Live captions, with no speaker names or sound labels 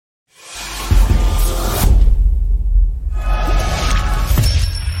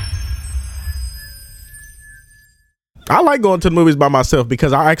I like going to the movies by myself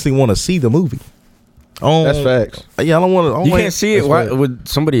because I actually want to see the movie. That's facts. Yeah, I don't want to. You can't see it with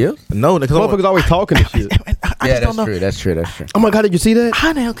somebody else. No, because motherfuckers always talking and shit. That's true. Oh my god, did you see that?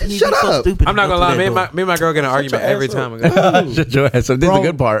 How the hell can you Shut be so up. stupid? I'm not gonna lie. Me and my girl get an argument every time. Shut your ass up. This is the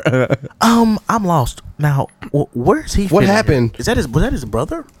good part. I'm lost now. Where's he? What happened? Was that his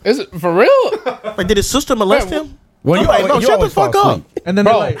brother? Is it for real? Like, did his sister molest him? Well, No, shut the fuck up. And then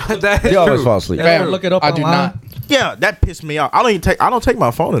Bro, That is You always true. fall asleep. Fam, look it up I do online. not. Yeah, that pissed me off. I don't take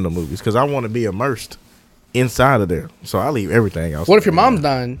my phone in the movies because I want to be immersed inside of there. So I leave everything else. What if your mom's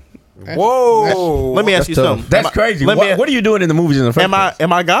dying? Whoa. Let me ask you tough. something. That's crazy. Let me- What are you doing in the movies in the first Am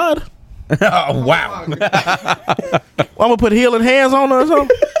I God? place? Oh, wow. I'm gonna put healing hands on her or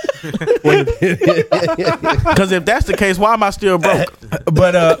something. Because if that's the case, why am I still broke?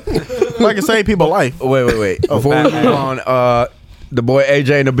 But I can save people life. wait. Before we move on, the boy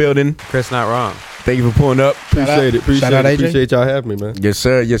AJ in the building. Chris, not wrong. Thank you for pulling up. Appreciate it. Shout out, AJ. Appreciate y'all having me, man. Yes,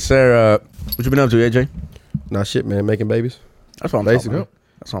 sir. What you been up to, AJ? Nah, shit, man. Making babies. That's what I'm Basically. talking about.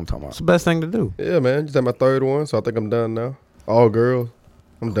 That's what I'm talking It's about. the best thing to do. Yeah, man. Just had my third one, so I think I'm done now. All girls.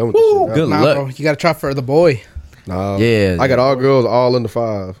 I'm done with this shit now. Good Nah, luck. bro, you gotta try for the boy. Nah. Yeah. I got all girls all in the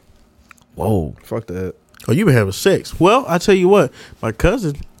 5. Whoa. Fuck that. Oh, you been having sex? Well, I tell you what, my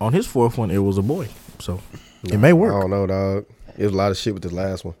cousin on his 4th one, it was a boy, so it may I work. don't know, dog. It was a lot of shit with this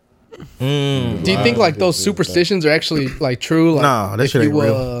last one. Do you think like those superstitions are actually like true? Like, Nah, that if shit ain't you,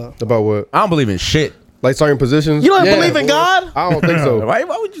 real. About what? I don't believe in shit. Like certain positions? You don't Yeah. believe in God? I don't think so. Why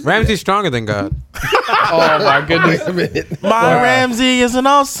would you say Ramsey's stronger than God. oh my goodness. My Ramsey is an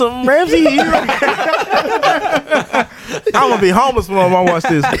awesome Ramsey hero. I'm gonna be homeless when I watch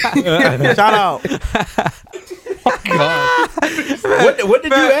this. Shout out. What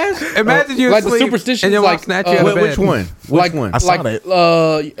did you ask? Imagine you like the asleep superstitions, and your like, mom snatch you out of bed. Which one? like, one? I saw like,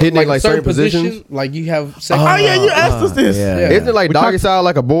 that. Hitting like, like certain certain positions? position, like you have sex. Oh yeah, you asked us this. Yeah. Isn't it like doggy style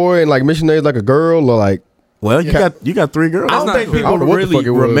like a boy and like missionary like a girl or like Well, you got 3 girls. I don't not think true. I people don't know what the really fuck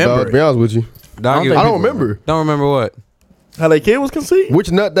it was, remember dog, to be it. honest with you. Dog, I don't remember Don't remember what. How that kid was conceived.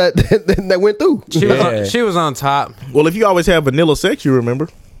 which nut that went through. She was on top. Well, if you always have vanilla sex, you remember.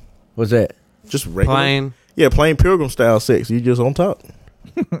 What's that? Just regular. Plain. Yeah, plain pilgrim style sex. You just on top.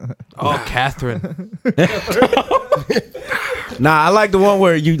 Oh, Catherine. Nah, I like the one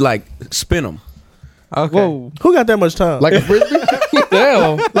where you like spin them. Okay. Whoa. Who got that much time? Like a frisbee?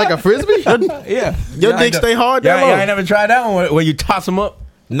 Damn. Like a frisbee? Yeah. Your dick stay hard that Yeah, I long? ain't never tried that one where you toss them up.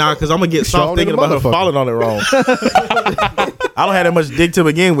 Nah, because I'm going to get Strong soft thinking than a about her motherfucker. falling on it wrong. I don't have that much dick to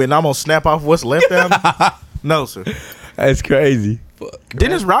begin with, and I'm going to snap off what's left down. No, sir. That's crazy.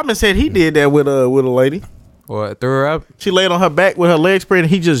 Dennis Rodman said he did that with a lady. What? Threw her up? She laid on her back with her legs spread, and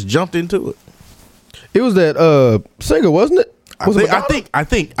he just jumped into it. It was that singer, wasn't it? Was it I Madonna?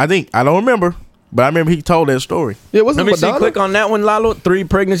 think. I don't remember, but I remember he told that story. Yeah, wasn't Let it me see. Madonna? Click on that one, Lalo. 3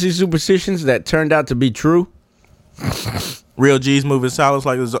 pregnancy superstitions that turned out to be true. Real G's moving silence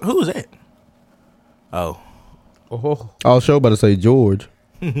like this. Who is that? Oh. I was sure about to say George.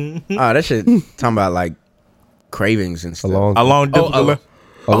 That shit talking about like cravings and A stuff. long, difficult.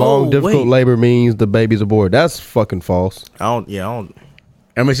 a long difficult wait. labor means the baby's aboard. That's fucking false. I don't.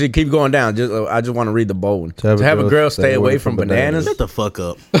 Let me see. Keep going down. I just want to read the bold one. To have a girl stay away from bananas. Shut the fuck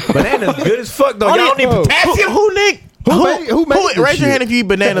up. Bananas good as fuck though. Y'all don't need Bro, potassium. Who Nick? Who made this raise your shit? hand if you eat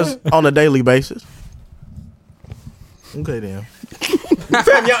bananas on a daily basis. Okay, then.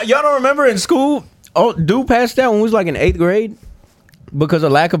 Fam, y'all don't remember in school? Oh, dude passed out when we was like in 8th grade because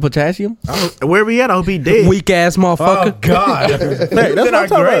of lack of potassium. Where we at? I hope he dead. Weak ass motherfucker. God, Hey, that's that's in what our I'm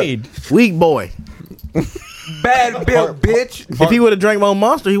talking grade. about. Weak boy. Bad built bitch. If he would have drank more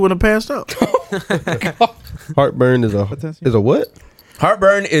Monster, he would have passed out. Heartburn is a what?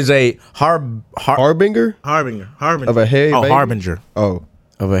 Heartburn is a Harbinger Harbinger. of a hairy Oh, baby? Harbinger. Oh,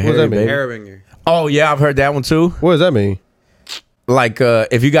 of a does hairy that mean? baby. Harabinger. Oh yeah, I've heard that one too. what does that mean? Like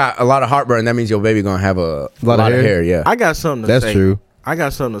if you got a lot of heartburn, that means your baby gonna have a Lot of hair? Yeah. I got something to That's say. true. I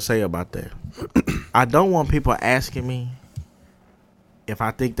got something to say about that. I don't want people asking me if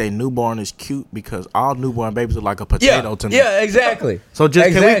I think they newborn is cute because all newborn babies are like a potato to me. Yeah, exactly. So just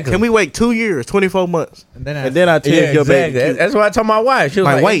Exactly. can we wait 2 years, 24 months, And then I tell you if your baby exactly. cute. That's what I told my wife. She was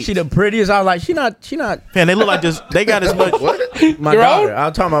Like, like, wait. "Ain't she the prettiest?" I was like, "She not." Man, they look like this. They got as much. My Your daughter. own? I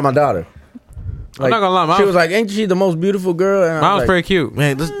was talking about my daughter. I'm not gonna lie. She Mine was like, "Ain't she the most beautiful girl?" And I mine was was like, pretty cute.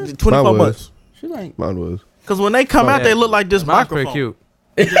 Man, this 24 Mine was. months. She like, Mine was. Because when they come out, yeah. they look like this Mine was pretty microphone.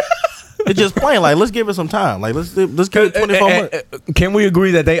 cute. It's just plain. Like, let's give it some time. Like, let's give it 24 months. Can we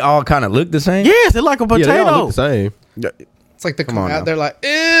agree that they all kind of look the same? Yes, they're like a Yeah, they all potato. look the same. It's like they come on out now. there like,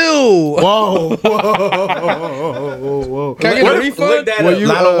 ew. Whoa. Can I get a refund?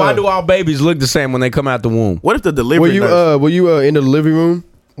 Lalo, why do all babies look the same when they come out the womb? What if the delivery nurse? Were you in the living room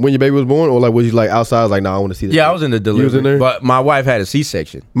when your baby was born, or like was you like outside? Like, nah, I want to see this. Yeah, I was in the delivery. You was in there? But my wife had a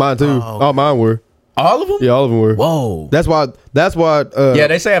C-section. Mine too. Oh, mine were. All of them? Yeah, all of them were. Whoa. That's why. Yeah,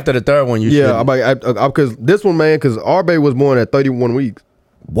 they say after the third one you should. Yeah, because this one, man, because our baby was born at 31 weeks.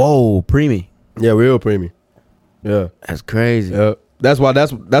 Whoa, preemie. Yeah, real preemie. Yeah, That's crazy. yeah. That's why I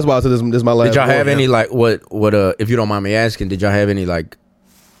said this is my last. Did y'all have born. any like what if you don't mind me asking, did y'all have any like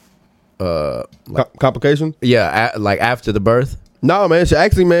complications? yeah, like after the birth? No, man.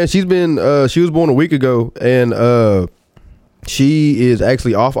 She's been. She was born a week ago, and she is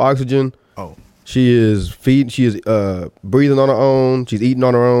actually off oxygen. Oh. She is feeding. She is breathing on her own. She's eating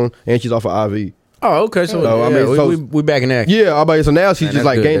on her own, and she's off of IV. Oh, okay. So, So, I yeah, mean, we back in action. Yeah, so now she's Man, just that's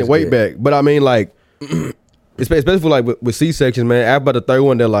like good, gaining that's weight good. back. But I mean, like, especially for like with C-sections, man. After the third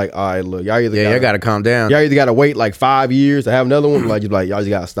one, they're like, all right, look, y'all either Yeah, y'all gotta calm down. y'all either gotta wait like 5 years to have another one, like y'all just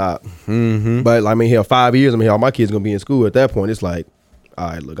gotta stop. Mm-hmm. But I mean, hell, 5 years. I mean, all my kids gonna be in school at that point. It's like, all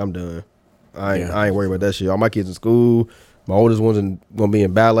right, look, I'm done. I ain't worried about that shit. All my kids in school. My oldest one's gonna be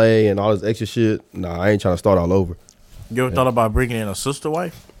in ballet and all this extra shit. Nah, I ain't trying to start all over. You ever thought about bringing in a sister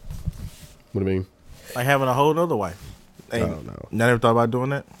wife? What do you mean? Like having a whole other wife? I don't know. You never thought about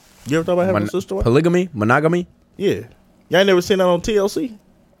doing that? You ever thought about having a sister wife? Polygamy, monogamy. Yeah. Y'all ain't never seen that on TLC?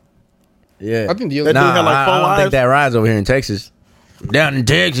 Yeah, I think the That other dude had like I 4 don't wives. think that rides over here in Texas. Down in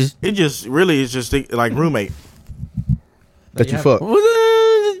Texas, It just really is just like roommate. That you fuck.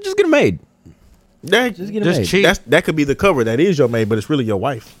 just get a maid. That, Just get a Just maid. cheat. that could be the cover. That is your maid, but it's really your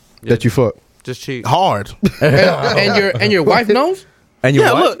wife. That you fuck. Just cheat. Hard. and your wife knows? And your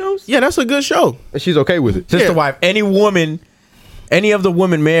Yeah, wife look. knows? Yeah, that's a good show. And she's okay with it. Sister Yeah. wife. Any woman, any of the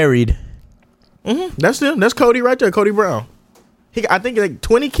women married. That's them. That's Cody right there, Cody Brown. I think like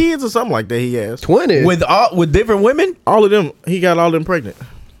 20 kids or something like that he has. 20. With different women. All of them, he got all of them pregnant.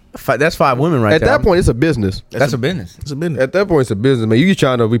 That's 5 women right At there. that point, it's a business. that's a business. It's a business. At that point, it's a business, man. You just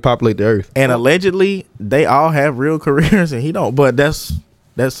trying to repopulate the earth. And allegedly, they all have real careers, and he don't. But that's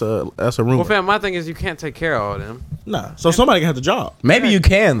a rumor. Well, fam, my thing is you can't take care of all them. Nah. So somebody can have the job. Maybe you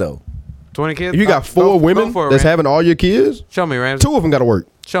can though. 20 kids. If you got Go 4 women for it, that's Ram. having all your kids, Show me, Rams. 2 of them got to work.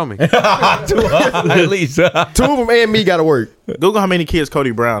 Show me. At least. 2 of them and me got to work. Google how many kids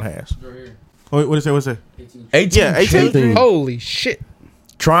Cody Brown has. What is it? What's it? 18. Yeah, 18. 18. Holy shit.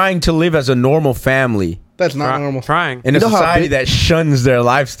 Trying to live as a normal family That's not normal. Trying. in a You know how society big- that shuns their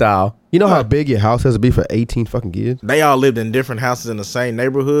lifestyle. You know how big your house has to be for 18 fucking kids? They all lived in different houses in the same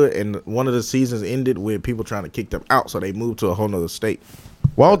neighborhood, and one of the seasons ended with people trying to kick them out, so they moved to a whole nother state.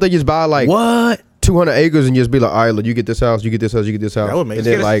 Why don't they just buy like What? 200 acres and just be like, all right, look, you get this house, you get this house, you get this house. That would make and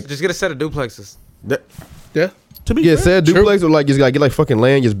sense. then like, Just get a set of duplexes. That, Yeah. to be yeah, fair, said duplex or like just like get like fucking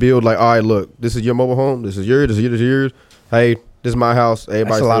land, just build like, all right, look, this is your mobile home, this is yours, this is yours. Hey, this is my house. That's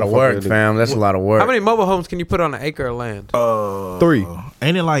Everybody a lot say of fuck work, it. fam. That's a lot of work. How many mobile homes can you put on an acre of land? 3.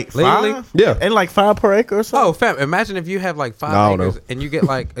 ain't it like Legally? 5? Yeah. Ain't it like 5 per acre or something? Oh, fam, imagine if you have like 5 I don't acres know. and you get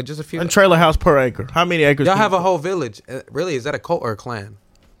like just a few. A trailer house per acre. How many acres? Y'all can have you- a whole village. Really, is that a cult or a clan?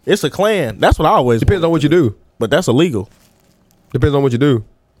 It's a clan. That's what I always. Depends on what you do. But that's illegal. Depends on what you do.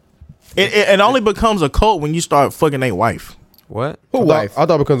 It only becomes a cult when you start fucking their wife. What? Who I wife? thought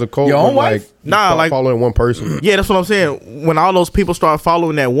it becomes a cult. Your own when, wife? Like, Nah, you start like- following one person. Yeah, that's what I'm saying. When all those people start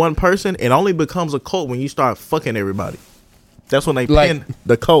following that one person, it only becomes a cult when you start fucking everybody. That's when they Like- pin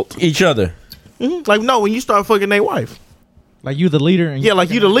the cult. Each other. Like, no, when you start fucking their wife. Like you the leader. And Yeah,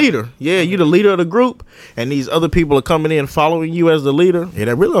 like you the leader. Yeah, you the leader of the group, and these other people are coming in following you as the leader. Yeah,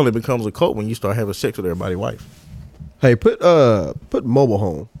 that really only becomes a cult when you start having sex with everybody's wife. Hey, put mobile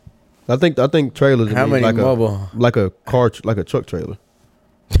home. I think trailers. How mean many like mobile? like a car, like a truck trailer.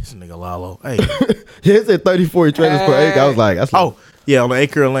 This nigga Lalo. Hey. Yeah, it said 34 trailers per acre. I was like, that's Oh, yeah, on an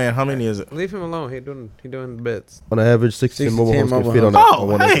acre of land, how many is it? Leave him alone. He doing bits. on average 16 mobile 16 homes can mobile fit on homes. that. Oh, on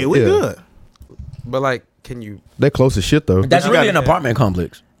one hey, acre. we Yeah. good. But like, can you? They're close as shit though. That's you really gotta- an apartment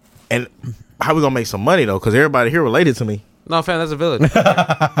complex. And how we gonna make some money though? Because everybody here related to me. No, fam, that's a village.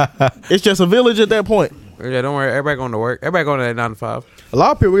 It's just a village at that point. Yeah, don't worry. Everybody going to work. Everybody going to that 9 to 5. A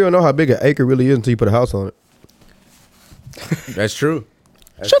lot of people we don't know how big an acre really is until you put a house on it. That's true.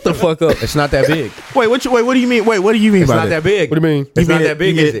 Shut the fuck up. It's not that big. What do you mean? Wait, what do you mean It's by not that big. What do you mean? It's You not mean that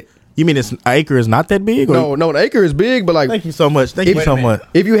big, you mean is it? You mean it's an acre is not that big? Or No, an acre is big, but like Thank you so much. Thank you so much.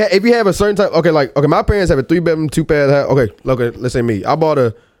 if you have a certain type, okay, my parents have a 3-bedroom, 2-bath house. Okay, let's say me. I bought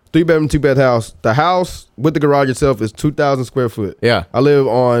a 3-bedroom, 2-bath house. The house with the garage itself is 2,000 square foot. Yeah. I live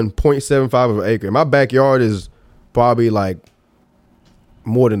on 0.75 of an acre. My backyard is probably like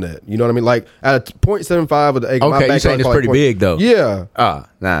more than that. You know what I mean? Like at a 0.75 of the acre. Okay, you saying it's pretty big though? Yeah.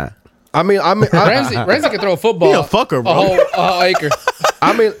 Nah. I mean, Ramsey can throw a football. He a fucker, bro. A whole acre.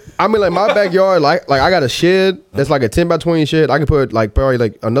 I mean, like my backyard, like I got a shed that's like a 10 by 20 shed. I can put like probably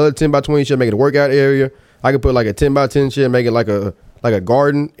like another 10 by 20 shed, make it a workout area. I can put like a 10 by 10 shed, make it like a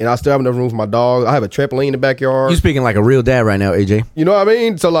garden, and I still have enough room for my dog. I have a trampoline in the backyard. You speaking like a real dad right now, AJ. You know what I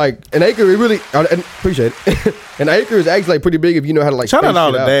mean? So like an acre, it really appreciate it. An acre is actually like pretty big if you know how to like. Shout out space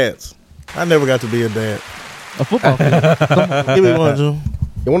all shit the dads. I never got to be a dad. A football field. Give me one, Jim.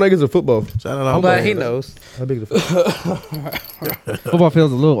 And 1 acre is a football. Shout out all I'm the glad dads. he knows. How big is a football? Football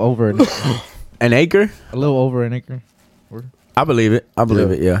field's a little over An acre? a little over an acre. I believe it.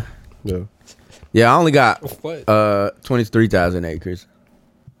 Yeah. Yeah. Yeah, I only got What? 23,000 acres.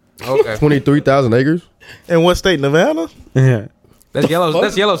 Okay. 23,000 acres. In what state? Nevada? Yeah. That's Yellowstone.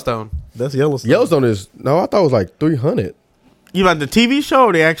 That's Yellowstone. Yellowstone is I thought it was like 300. You about the TV show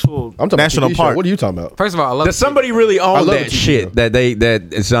or the actual I'm talking national about TV show. park? What are you talking about? First of all, I love Does somebody really I own love that the TV shit show. that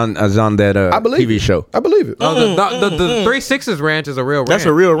is on that I believe TV it. show? I believe it. the 3 Sixes Ranch is a real ranch. That's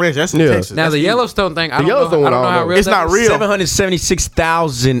a real ranch. That's in Yeah. Texas. Now That's the huge. Yellowstone thing, I don't Yellowstone know. I one, don't know I how don't know. real It's that not is. real.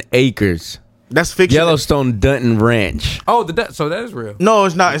 776,000 acres. That's fiction. Yellowstone Dutton Ranch. Oh, so that is real. No,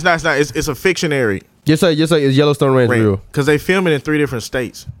 it's not. It's not. It's a fictionary Just say is Yellowstone Ranch real? because they film it in 3 different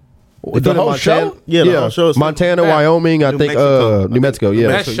states. The whole show? Yeah, the whole show is Montana, Yeah. Wyoming, I New think Mexico. New Mexico, yeah.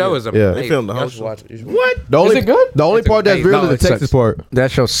 That show is Yeah. They filmed the whole y'all should show. watch it. What? The only, it good? The only It's part that's amazing. real No, is it the Texas sucks. part. That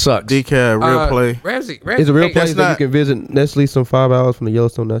show sucks. DK real play. Ramsey, It's a real hey, place that's that you not- can visit. That's at least some 5 hours from the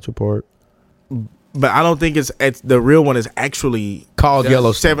Yellowstone Natural Park. But I don't think it's the real one is actually Called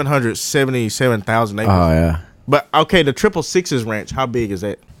Yellowstone. 777,000 acres. Oh yeah. But okay, the 666 ranch, how big is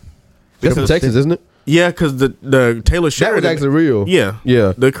that? That's from Texas, isn't it? Yeah, because the Taylor That was Sheridan. actually real. Yeah,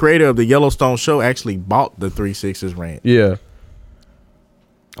 Yeah. the creator of the Yellowstone show actually bought the 366 ranch. Yeah.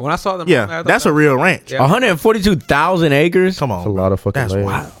 When I saw them, Yeah, that's a real ranch. Yeah. 142,000 acres. Come That's a on, lot of fucking that's land.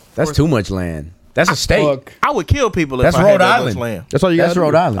 wild. That's too much land. That's a state. Fuck. I would kill people if That's I had Rhode that Island. much land. That's all you got. That's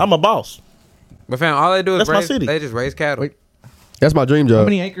Rhode Island. I'm a boss. But fam, all they do is That's my raise. city. They just raise cattle. That's my dream How job.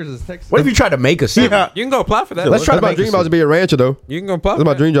 many acres is Texas? What if you tried to make a city? Yeah. You can go apply for that. Let's try That's to my make dream a job to be a rancher, though. You can go apply. That's for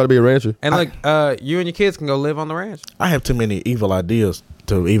my that. dream job to be a rancher. And look, you and your kids can go live on the ranch. I have too many evil ideas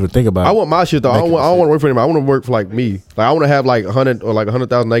to even think about. I want my shit though. I don't Making want to work for anybody. I want to work for like me. Like I want to have like 100 or like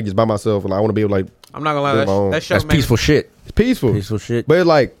 100,000 acres by myself, and I want to be able to, like I'm not gonna Live my lie. own. That show That's makes peaceful shit. it's peaceful. Peaceful shit. But it's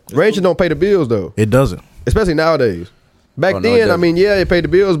like ranching don't pay the bills though, It doesn't. especially nowadays. Back Oh, no, it then, I doesn't. mean, yeah, it paid the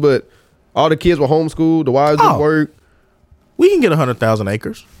bills, but all the kids were homeschooled. The wives didn't Oh. work. We can get 100,000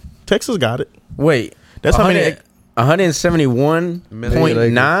 acres. Texas got it. Wait. That's how many.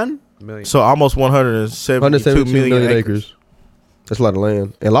 171.9? million. So almost 172 172 million acres. acres. That's a lot of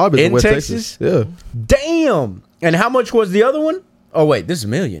land, and a lot of it's In in West Texas? Texas. Yeah, Damn. And how much was the other one? Oh wait, this is a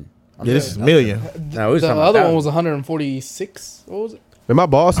million. Yeah, this is million. No, it was The something other like one that. was 146. What was it? and my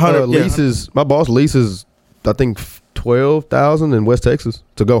boss 100, yeah. leases. My boss leases, I think 12,000 in West Texas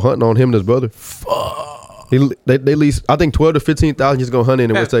to go hunting on him and his brother. They lease, I think 12 to 15,000 just go hunting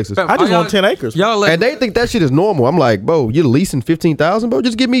in West Texas. Fam, I just all want 10 acres. Y'all let And they think that shit is normal. I'm like, bro, you're leasing 15,000, bro.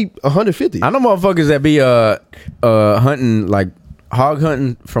 Just give me 150. I know motherfuckers that be hunting, like hog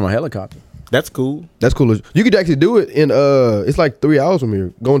hunting from a helicopter. That's cool. That's cool. You could actually do it in it's like 3 hours from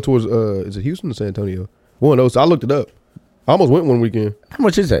here, going towards is it Houston or San Antonio? One of those. I looked it up. I almost went one weekend How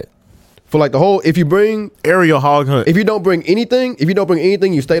much is that? for like the whole. If you Aerial hog hunt. don't bring anything,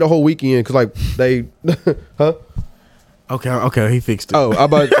 you stay the whole weekend because like they, huh? Okay, he fixed it. Oh, I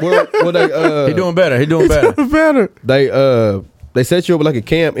about what they He doing better. He doing better. better. they set you up like a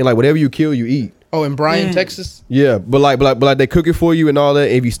camp and like whatever you kill, you eat. Oh, in Bryan, Texas. Yeah, but like they cook it for you and all that.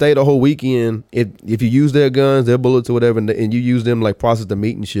 If you stay the whole weekend, if you use their guns, their bullets or whatever, and you use them to, like process the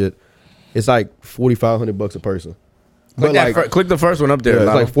meat and shit, it's like $4,500 a person. Click, But like, click the first one up there. yeah, it's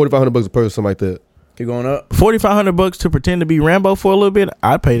Lalo. like $4,500 a person, something like that. Keep going up. $4,500 to pretend to be Rambo for a little bit.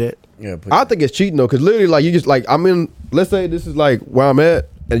 I'd pay that. Yeah. I think it's cheating though, because literally like you just like I'm in. Let's say this is like where I'm at,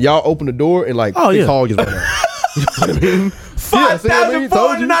 and y'all open the door and like Oh, six yeah. hogs just went out. You know what I mean? Yeah, see what I mean?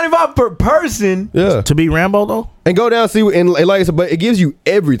 Told you. $5,495 per person. Yeah, To be Rambo though, and go down see and like I said, but it gives you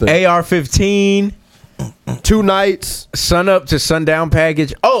everything. AR-15, 2 nights. sun up to sundown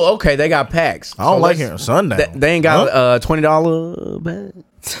package. Oh, okay. They got packs. I don't So like let's- hearing sundown. They ain't got $20 bag.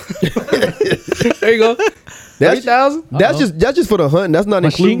 There you go. That's 3,000. that's just for the hunt. That's not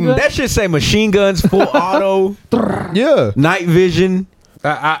Machine including. gun? That should say machine guns, full auto, Yeah, night vision.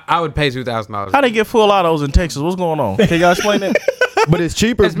 I would pay $2,000. How they get full autos in Texas? What's going on? Can y'all explain that? But it's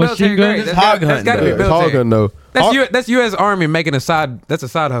cheaper. That's military grade. That's hog got to be hunting, It's hog military. hunting though. That's U.S. Army making a side. That's a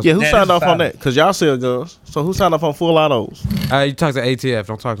side hustle. Yeah, who Yeah, signed that's off on fine. that? Because y'all sell guns. So who signed off on full autos? You talk to ATF.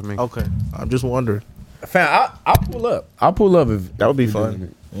 Don't talk to me. Okay, I'm just wondering. Fam, I'll pull up. I'll pull up if That would be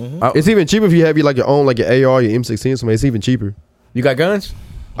fun. It's even cheaper if you have like your own like your AR, your M16. So it's even cheaper. you got guns.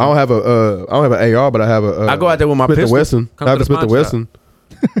 I don't have an AR, but I have a. I go out there with my Smith and pistol. Wesson. Come I have to a the Smith and pawn Wesson.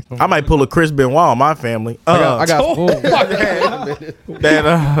 I might pull a Chris Benoit on my family. I got.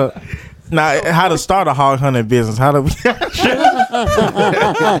 That. Now, how to start a hog hunting business? How do we?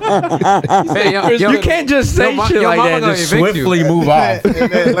 Hey, You can't just say Yo, shit your like mama that. gonna Just evict you. swiftly move off.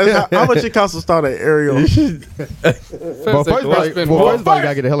 How much it costs to start an aerial? Well, first of all, you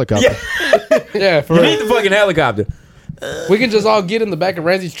gotta get a helicopter. Yeah, for You real. need the fucking helicopter. We can just all get in the back of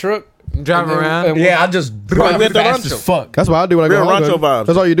Ramsey's truck. Drive and then- around. and Yeah, I just Like drive the fast Rancho. as fuck. That's what I do when I Real go hog Rancho hunting. vibes.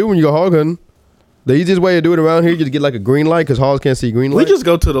 That's all you do when you go hog hunting. The easiest way to do it around here, you just get like a green light because hogs can't see green light. We just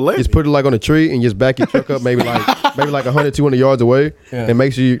go to the lake. Just put it like on a tree and just back your truck up maybe like 100, 200 yards away, and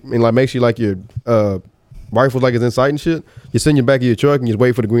make sure your rifle's like it's in sight and shit. You send your back of your truck and just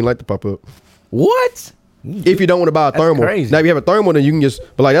wait for the green light to pop up. What? If you don't want to buy a thermal, crazy. now if you have a thermal, then you can just.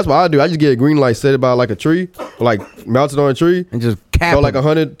 But like that's what I do. I just get a green light set it by like a tree, like mounted on a tree, And just cap go like 'em.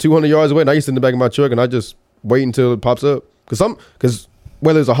 100, 200 yards away. And I just sit in the back of my truck and I just wait until it pops up. Because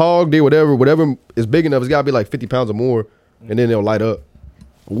whether it's a hog, deer, whatever is big enough, it's gotta be like 50 pounds or more, and then it'll light up.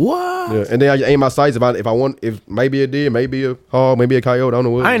 What? Yeah, and then I aim my sights if maybe a deer, maybe a hog, maybe a coyote. I don't know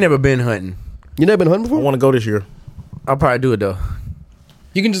what. I ain't never been hunting. You never been hunting I before? want to go this year. I'll probably do it though.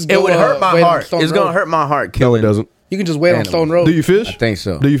 You can just go. It would hurt my wait on heart. Stone It's gonna Road. hurt my heart No, killing. it doesn't. You can just wait on Animals. Stone Road. Do you fish? I think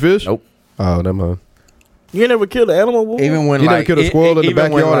so. Do you fish? Nope. Oh, never mind. You ain't never killed an animal before? Even when You like never killed a squirrel in the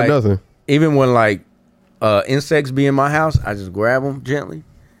even when, backyard like, or nothing. Even when like insects be in my house, I just grab them gently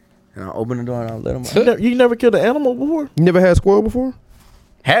and I open the door and I let them. You never killed an animal before? You never had squirrel before?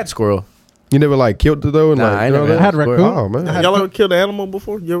 Had squirrel. You never like killed it though? And, Nah, like, I you know never that? had raccoon. Oh man. Y'all ever killed an animal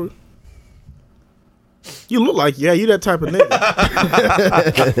before? You look like, you that type of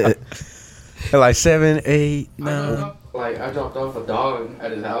nigga. Like 7, 8, 9. Like, I dropped off a dog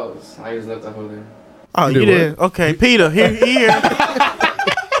at his house. I just left that over there. Oh, You you did did? Okay, Peter, here.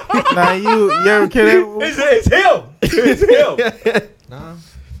 Now, you ever killed an animal? It's him. It's him.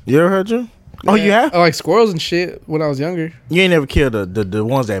 You ever heard you? Oh, you have? I like squirrels and shit when I was younger. You ain't never killed the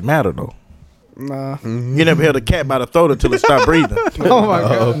ones that matter, though. Nah. You never held a cat by the throat until it stopped breathing. Oh my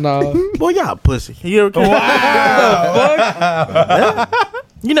god. Nah. Boy, y'all pussy. You ever killed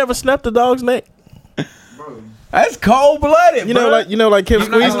You never snapped a dog's neck? That's cold blooded. You know, like Kim I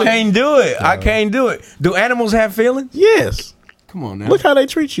Squeezy? can't do it. I can't do it. Do animals have feelings? Yes. Come on now. Look how they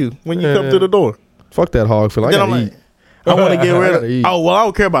treat you when you come through the door. Fuck that hog feel. I Then I'm gotta like, eat. I want to get I rid gotta of. eat. Oh well, I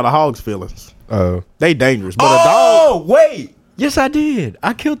don't care about a hog's feelings. Oh. They dangerous, but a dog. Oh wait. Yes, I did.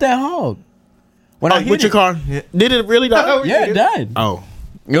 I killed that hog. When I Oh, hit with your it. car? Did it really die? Yeah, it died. Oh,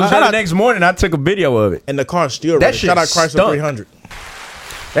 It was Shout the out- next morning. I took a video of it. and the car still That running. shit Shout out Chrysler stunk. 300.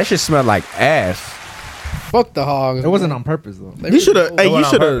 That shit smelled like ass. Fuck the hog. It wasn't on purpose though. They You should have. really Hey, It you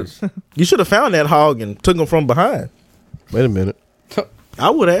wasn't should on have. purpose. You should have found that hog and took him from behind. Wait a minute. I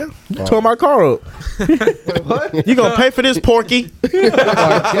would have. You tore my car up. What? You gonna pay for this, Porky?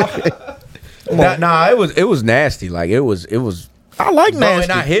 Nah, it was nasty. Like it was. I like Bro, and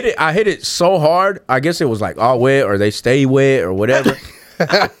nasty. I hit it so hard. I guess it was like all wet or they stay wet or whatever.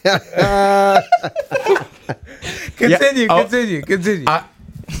 Continue, Oh. continue.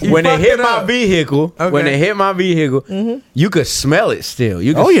 When it fucked hit it my up. vehicle, you could smell it still.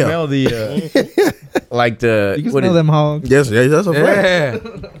 You could Oh, yeah. smell the like the You can what smell is- them hogs. Yes, that's a fact.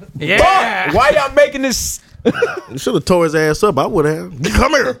 Yeah. Yeah. Why y'all making this? You should have tore his ass up. I would have.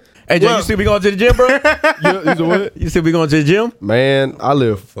 Come here. Hey, Jay, Well- you still be going to the gym, bro? You said what? You still be going to the gym? Man, I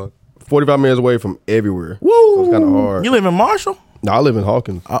live 45 minutes away from everywhere. Woo! So it's kind of hard. You live in Marshall? No, I live in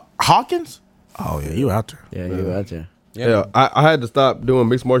Hawkins. Hawkins? Oh yeah, you out there. Yeah, you out there. Yeah, I had to stop doing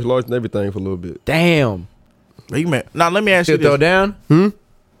mixed martial arts and everything for a little bit. Damn. You man. Now let me ask Still you throw this. down?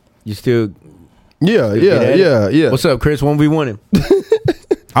 You still? Yeah, at yeah. What's up, Chris? 1v1 him.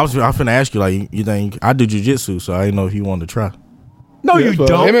 I was finna ask you, like, you think I do jujitsu, so I didn't know if you wanted to try. No, you but-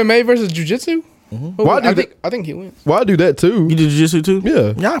 don't. MMA versus jiu-jitsu? Why do I think he wins. Well, I do that too. You do jujitsu too?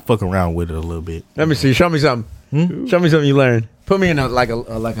 Yeah. Yeah, I fuck around with it a little bit. Let me see. Show me something. Show me something you learned. Put me in like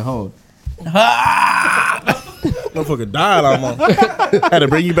a hold. Motherfucker died almost. Had to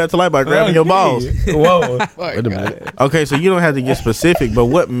bring you back to life by grabbing your balls. Whoa. Wait a minute. Okay, so you don't have to get specific, but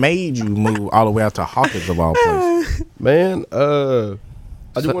what made you move all the way out to Hawkins of all places? Man, I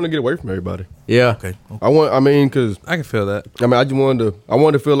just want to get away from everybody. Yeah. Okay. I mean, cause I can feel that. I just wanted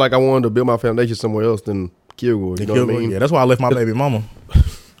to feel like I wanted to build my foundation somewhere else than Kilgore. You know what I mean? Yeah, that's why I left my baby mama.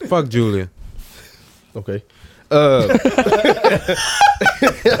 Fuck Julia. Okay.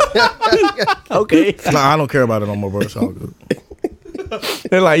 Okay. Nah, I don't care about it no more, bro. It's all good.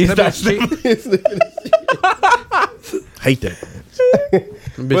 They're like, you That start bitch cheat. Hate that.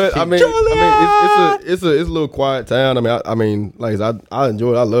 But I mean, it's a little quiet town. I mean, like I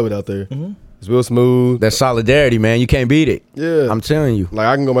enjoy it. I love it out there. It's real smooth. That solidarity, man. You can't beat it. Yeah, I'm telling you. like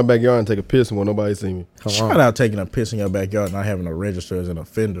I can go in my backyard and take a piss and won't nobody see me. Shout out taking a piss in your backyard and not having to register as an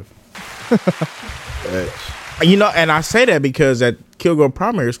offender. You know, and I say that because at Kilgore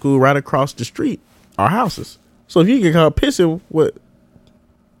Primary School, right across the street, are houses. So if you get caught pissing,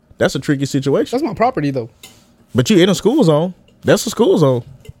 that's a tricky situation. That's my property though. But you in a school zone. That's a school zone.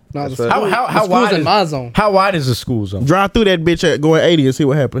 No, the That's school, How the school's wide in is my zone. How wide is the school zone? Drive through that bitch at going 80 and see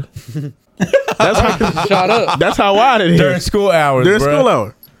what happens. Shut up. That's how wide it is. During school hours, During bruh. school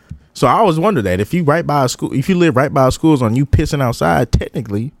hour. So I always wonder that if you live right by a school zone, you pissing outside,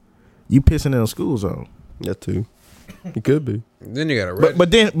 technically, you pissing in a school zone. That too. It could be. Then you got to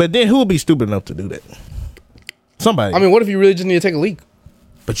But then who would be stupid enough to do that? Somebody. I mean, what if you really just need to take a leak?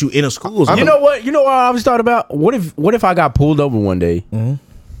 But you in a school zone. You know what? You know what I always thought about? What if I got pulled over one day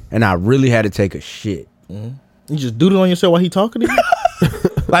and I really had to take a shit? You just doodle on yourself while he talking to you?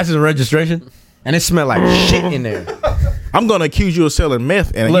 License and registration, and it smelled like shit in there. I'm gonna accuse you of selling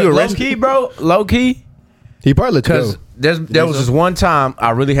meth and Look, you low arrested. key, bro. Low key. He probably let you Because go. there was this one time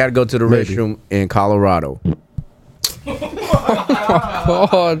I really had to go to the Maybe. restroom in Colorado.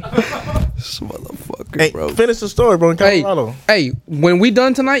 God. Hey, finish the story, bro. In Hey, Colorado. hey, when we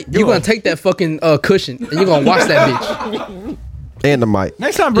done tonight, you're gonna take that fucking cushion and you're gonna watch that bitch. And the mic.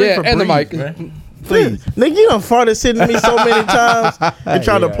 Next time, bring Yeah, and the mic. Please. Nigga, you done farted sitting me so many times and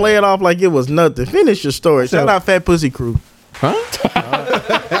try to play it off like it was nothing. Finish your story. Shout out Fat Pussy Crew. Damn,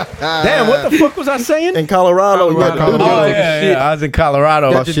 what the fuck was I saying? In Colorado. you had to do Oh that. yeah, I was in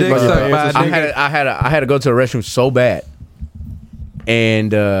Colorado. Got your shit dick on your sucked pants by and a shit. I had to go to the restroom so bad,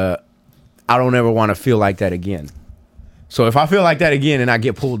 and I don't ever want to feel like that again. So if I feel like that again and I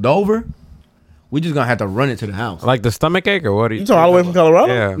get pulled over, we just gonna have to run it to the house. Like the stomach ache or what? Are You talking all the way from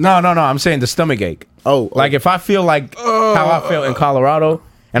Colorado? Yeah. No, I'm saying the stomach ache. Oh. Like if I feel like how I felt in Colorado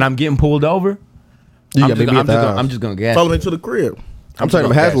and I'm getting pulled over, You I'm got just, me at the house. I'm just gonna gas. Follow me to the crib. I'm turning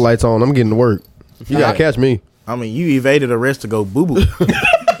my hazard lights on. I'm getting to work. You gotta catch me. I mean, you evaded arrest to go boo boo.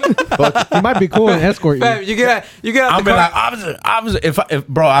 He might be cool and escort you. Fam, you get out I'm the be car. like, officer, if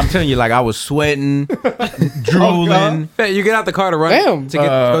bro, I'm telling you, like I was sweating, drooling. Fam, you get out the car to run. Damn. To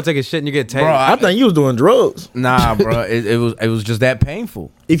go take a shit and you get tagged. Bro, I think you was doing drugs. Nah, bro, it was just that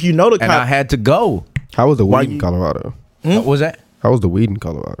painful, If you know the and I cop, had to go. How was the Why weed in you- Colorado? What was that? How was the weed in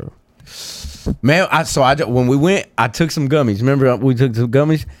Colorado? Man, when we went, I took some gummies. Remember we took some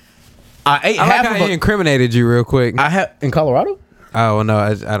gummies? I ate I like half how of he a, incriminated you real quick. I had in Colorado. Oh well, no,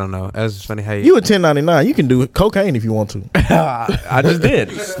 I don't know. That's just funny how you a 1099. You can do cocaine if you want to. I just did,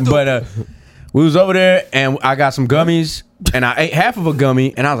 but we was over there and I got some gummies and I ate half of a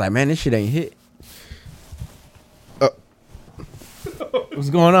gummy and I was like, man, this shit ain't hit. What's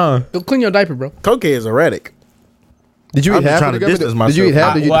going on? Go clean your diaper, bro. Cocaine is erratic. Did you I'm eat just half trying of to the distance gummy? Did you eat myself.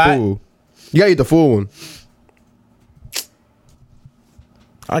 half? Or did you eat What? the full? You gotta eat the full one.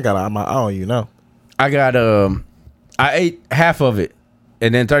 I owe you know. I got I ate half of it,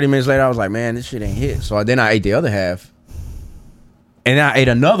 and then 30 minutes later I was like, man, this shit ain't hit. So then I ate the other half, and then I ate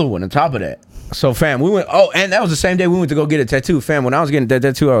another one on top of that. So fam, we went. Oh, and that was the same day we went to go get a tattoo. Fam, when I was getting that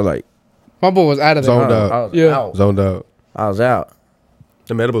tattoo, I was like, My boy was out of there. Zoned out. I was Yeah. out. Zoned out. I was out.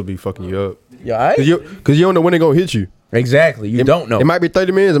 The edibles be fucking you up. Yeah, all right? Cause you don't know when they gonna hit you. Exactly. You don't know. It might be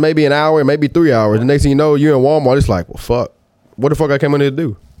 30 minutes, it may be an hour, it may be 3 hours. The next thing you know, you're in Walmart. It's like, well, fuck. What the fuck I came in here to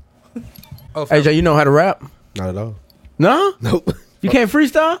do? Oh, fam, AJ, you know how to rap? Not at all. No? Nope. You can't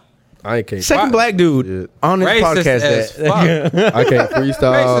freestyle? I can't. Second black dude Shit. on this Racist podcast. as That, fuck. I can't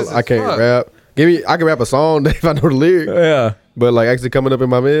freestyle. Racist I can't as fuck. rap. I can rap a song if I know the lyric. yeah. But like actually coming up in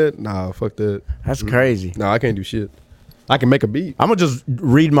my head, nah, fuck that. That's crazy. Nah, I can't do shit. I can make a beat. I'm going to just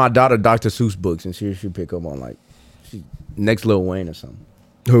read my daughter Dr. Seuss books and see if she pick up on like next Lil Wayne or something.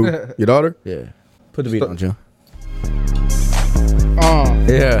 Who? Your daughter? Yeah. Put the beat on, Joe.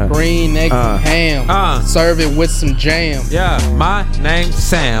 Yeah. Green eggs and ham. Serve it with some jam. Yeah, my name's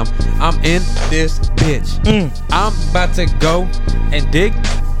Sam. I'm in this bitch. I'm about to go and dig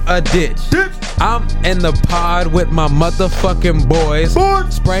a ditch. I'm in the pod with my motherfucking boys.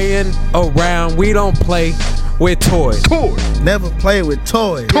 Spraying around. We don't play with toys. Never played with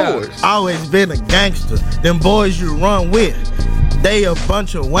toys. Toys. Always been a gangster. Them boys you run with, they a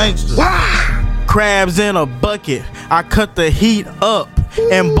bunch of wanksters. Crabs in a bucket. I cut the heat up.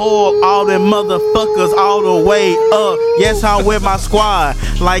 and boil all them motherfuckers all the way up. Yes, I'm with my squad,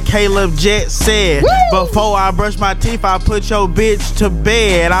 like Caleb Jet said. Before I brush my teeth, I put your bitch to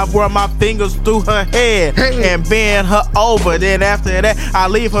bed. I run my fingers through her head and bend her over. Then after that, I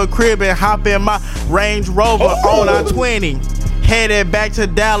leave her crib and hop in my Range Rover on I-20. Headed back to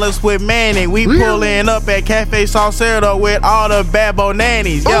Dallas with Manny. We pulling up at Cafe Salcedo with all the babo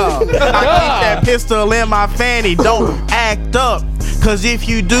nannies. Yo, I keep that pistol in my fanny. Don't act up, cause if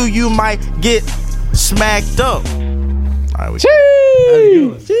you do, you might get smacked up. All right,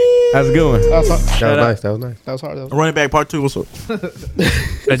 How's it going? That was nice. That was nice. That was hard. Running back part 2. What's up?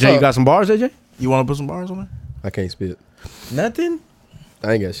 AJ, you got some bars, AJ? You want to put some bars on there? I can't spit. Nothing.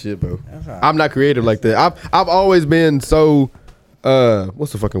 I ain't got shit, bro. I'm not creative like that. I've always been so.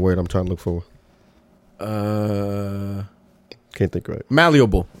 What's the fucking word I'm trying to look for? Can't think right.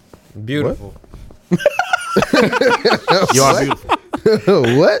 Malleable. Beautiful. You are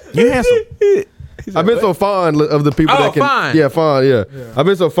beautiful. What? You handsome. I've been so fond of the people that can. fine. Yeah, fond. Yeah. I've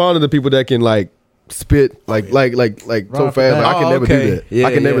been so fond of the people that can like spit like so off fast. the Like, bat. I can never do that. Yeah,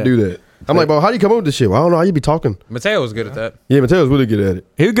 I can never do that. I'm like, bro, how do you come up with this shit? Well, I don't know. How you be talking? Mateo was good at that. Yeah, Mateo's really good at it.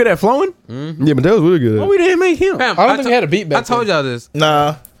 He was good at flowing? Yeah, Mateo's really good at Oh, it. we didn't make him. Fam, I don't think we had a beat back I told then. y'all this.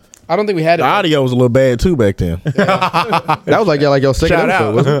 Nah, I don't think we had it. the audio was a little bad too back then. That was like your second Shout episode,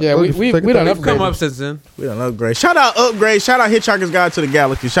 out. wasn't it? Yeah, we done We've come upgraded. up since then. We done upgrade. Shout out Upgrade. Shout out Hitchhiker's Guide to the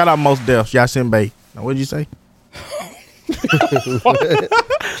Galaxy. Shout out Most Def. Yasin Bey. Now, what'd you say?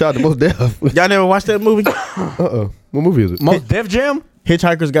 Shout out to Most Def. Y'all never watched that movie? What movie is it? Most Def Jam?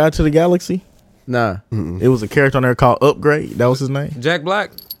 Hitchhiker's Guide to the Galaxy. Nah. It was a character on there called Upgrade. That was his name. Jack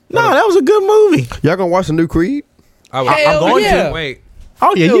Black. No, that was a good movie. Y'all gonna watch the new Creed? I'm going yeah. Wait.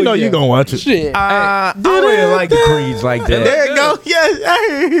 Oh yeah, you Hell know yeah. you gonna watch it. Shit. I wouldn't like the creeds like that. There you go.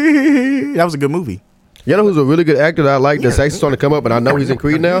 Yeah, that was a good movie. You know who's a really good actor that I like that's actually starting to come up, and I know he's in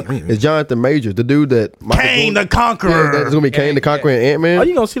Creed now? Is Jonathan Majors, the dude that Kane the Yeah, Conqueror. that's gonna be Kane the Conqueror and Ant-Man. Oh,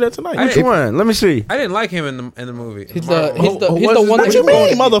 you gonna see that tonight? Hey, Which one? Let me see. I didn't like him in the movie. He's Marvel. the What one you that you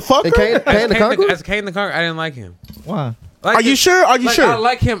mean, want. motherfucker? And Kane the Conqueror? As Kane the Conqueror, I didn't like him. Why? Like Are you sure? Are you like, sure? I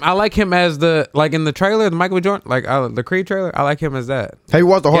like him. I like him as the in the trailer, the Michael B. Jordan, the Creed trailer. I like him as that. Have you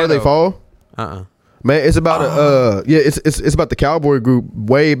watched The Harder They Ghetto. Fall? Man, it's about it's about the cowboy group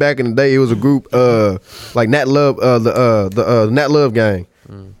way back in the day. It was a group like Nat Love the Nat Love gang.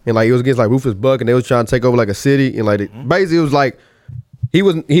 And like it was against like Rufus Buck and they was trying to take over like a city and like basically it was like he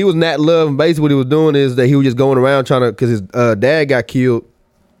was Nat Love and basically what he was doing is that he was just going around trying to cuz his dad got killed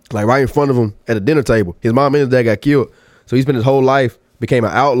like right in front of him at a dinner table. His mom and his dad got killed. So he spent his whole life became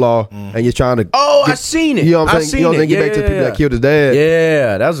an outlaw and he's trying to I seen it. you know what I'm I saying? seen You know what I'm saying? it. Get back to the people that killed his dad.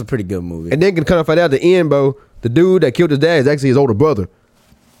 Yeah, that was a pretty good movie. And then can kind of find out at the end, bro, the dude that killed his dad is actually his older brother.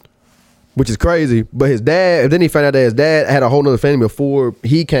 Which is crazy. But his dad, and then he found out that his dad had a whole nother family before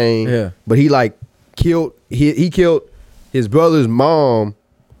he came. Yeah. But he like killed he killed his brother's mom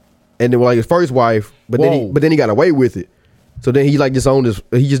and then like his first wife, but then he got away with it. So then he like disowned his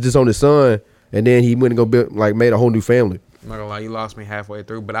son and then he went and go build like made a whole new family. I'm not gonna lie, you lost me halfway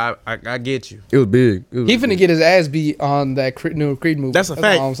through, but I get you. It was big. It was He finna get his ass beat on that new Creed movie. That's a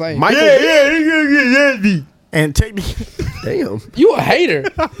fact. all I'm saying. Michael. And take me. Damn. You a hater.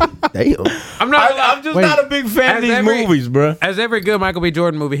 Damn. I'm not. I'm just Wait. not a big fan of these movies, bro. As every good Michael B.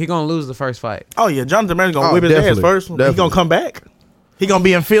 Jordan movie, he gonna lose the first fight. Oh yeah, Jonathan Majors gonna Oh, whip his ass definitely. first. He Definitely. gonna come back. He gonna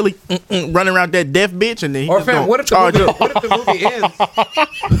be in Philly, running around that deaf bitch, and then he Or just fam, gonna what if the charge movie, up. what if the movie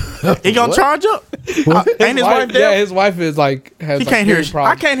ends? He gonna charge up. Ain't his wife Yeah, there? his wife is like has He like can't hear. hearing I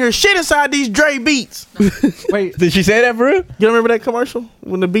problems. can't hear shit inside these Dre beats. Wait, Did she say that for real? You remember that commercial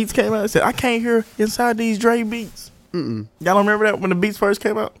when the beats came out? It said, "I can't hear inside these Dre beats." Y'all don't remember that when the beats first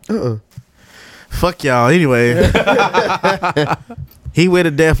came out? Fuck y'all. Anyway, he with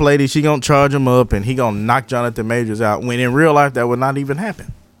a deaf lady. She gonna charge him up, and he gonna knock Jonathan Majors out. When in real life, that would not even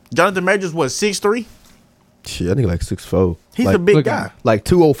happen. Jonathan Majors was 6'3". Shit, I think like 6'4". He's like, a big look guy. at like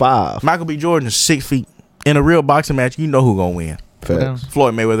 205. Michael B. Jordan is 6 feet. In a real boxing match, you know who gonna win. Facts.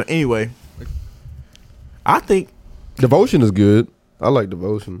 Floyd Mayweather. Anyway, I think, Devotion is good. I like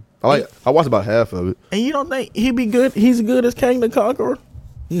Devotion. I watched about half of it. and you don't think he be good? He's good as King the Conqueror.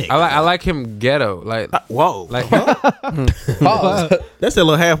 I like him ghetto. Like Whoa, like Pause. that's that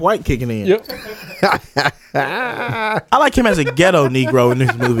little half white kicking in. Yep. I like him as a ghetto Negro in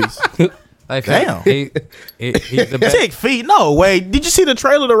these movies. like Damn. he's the best. 6 feet? No way. Did you see the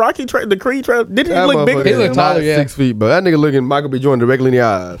trailer, the Rocky trailer, the Creed trailer? Did he That look bigger? motherfucker He is look taller, not yeah. 6 feet, but that nigga looking Michael B. Jordan directly in the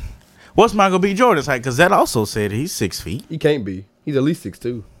eyes. What's Michael B. Jordan's height? Because that also said he's 6 feet. He can't be. He's at least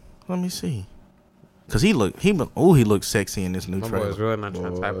 6'2". Let me see. Because he looks sexy in this new My boy trailer. is really not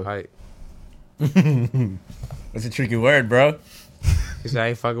trying to type height. That's a tricky word, bro. He said I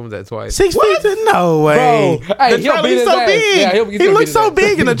ain't fucking with that twice. 6 feet? No way. Bro, hey, the he'll trailer, beat he's his so ass. big. Yeah, he beat his looks so ass.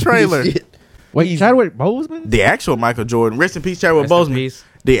 big in the trailer. Wait, Chadwick Boseman? The actual Michael Jordan. Rest in peace, Chadwick Rest in Boseman. peace.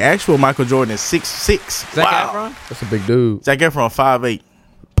 The actual Michael Jordan is 6'6". Zac Wow. Efron? That's a big dude. Zac Efron 5'8".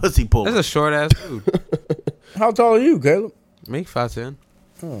 Pussy puller. That's a short ass dude. How tall are you, Caleb? Me 5'10".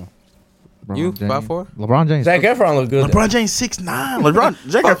 LeBron You, James. 5'4"? LeBron James. Zac Efron looks good. LeBron James 6'9".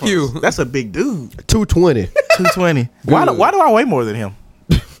 Zac Fuck Efron. you. That's a big dude. 220. 220. Why do I weigh more than him?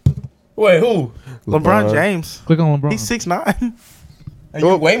 Wait, who? LeBron James. Click on LeBron. He's 6'9".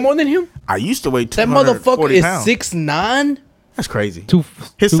 You way more than him? I used to weigh That 240 motherfucker is pounds. 6'9". That's crazy. Two,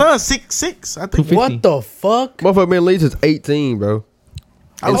 His two- son's 6'6". I think. 250. What the fuck? Motherfucker been in the league since 18, bro.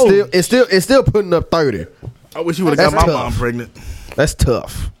 And Oh. it's still putting up 30. I wish you would have got That's my tough. mom pregnant. That's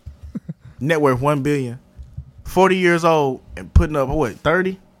tough. Net worth $1 billion. 40 years old and putting up what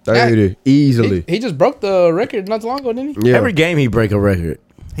 30? 30 easily. He just broke the record not too long ago, didn't he? Yeah. Every game he break a record.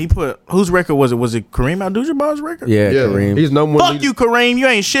 He put whose record was it? Was it Kareem Abdul-Jabbar's record? Yeah, yeah. Kareem. He's number one. Fuck you, Kareem. You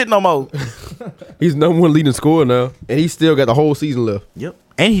ain't shit no more. He's number one leading scorer now, and he still got the whole season left. Yep.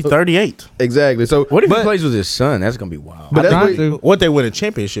 And he's 38. Exactly. So What if but, he plays with his son? That's gonna be wild. But that's trying what, to. What they win a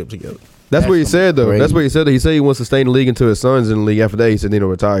championship together? that's what he said though. crazy. That's what he said. He said he wants to stay in the league until his son's in the league. After that, he said he'll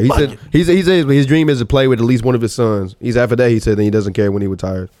retire. He said he said his dream is to play with at least one of his sons. He's after that. He said that he doesn't care when he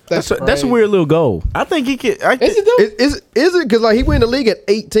retires. That's a weird little goal. I think he could. Is it though? Is it because like he went in the league at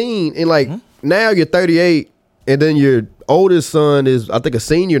 18 and like now you're 38 and then your oldest son is I think a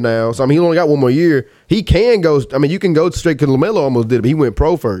senior now. So I mean he only got one more year. He can go. I mean you can go straight because LaMelo almost did it. But he went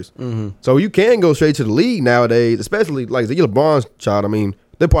pro 1st. So you can go straight to the league nowadays, especially like you're LeBron's child. I mean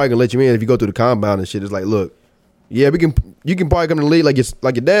they're probably gonna let you in if you go through the combine and shit. It's like look, yeah you can probably come to the league like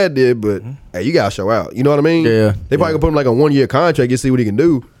your dad did, but hey you gotta show out. You know what I mean? Yeah. They probably gonna put him like a 1 year contract and see what he can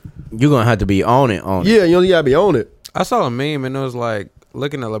do. You're gonna have to be on it. Yeah, you gotta be on it. I saw a meme and it was like,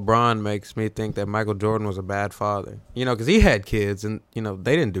 looking at LeBron makes me think that Michael Jordan was a bad father. You know, because he had kids and, you know,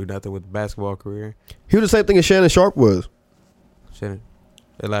 they didn't do nothing with the basketball career. He was the same thing as Shannon Sharp was. Shouldn't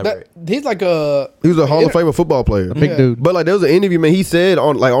elaborate. He's like a. He was a Hall of Famer football player. A big Yeah. dude. But like there was an interview, man. He said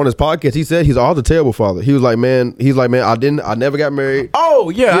on his podcast, he said I was a terrible father. He was like, man, I never got married. Oh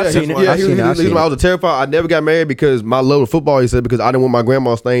yeah, I've seen it. Yeah, I've he seen it. I've was seen like, I it. was a terrible father. I never got married because my love of football. He said because I didn't want my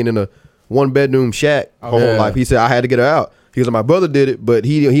grandma staying in a 1-bedroom shack her whole Yeah. life. He said I had to get her out. He was like my brother did it, but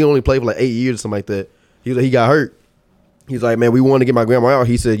he only played for like 8 years or something like that. He was like he got hurt. He's like, man, we wanted to get my grandma out.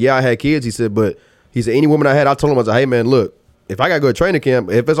 He said, yeah, I had kids. He said, but he said any woman I had, I told him I was like, hey man, look. If I gotta go to training camp,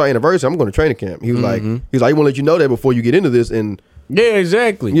 if it's our anniversary, I'm going to training camp. He was like, he want to let you know that before you get into this. And Yeah,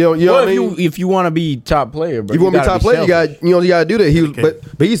 exactly. You know well, what I mean? if you want to be top player, bro, you want to be gotta top player, selfish. you got to do that. He was,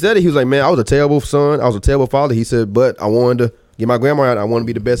 but he said it. He was like, man, I was a terrible son. I was a terrible father. He said, but I wanted to get my grandma out. I want to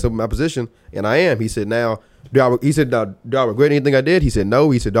be the best of my position, and I am. He said, now, do I regret anything I did? He said, no.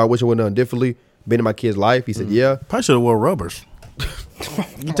 He said, do I wish I would have done differently? Been in my kid's life. He said, yeah. Probably should have wore rubbers.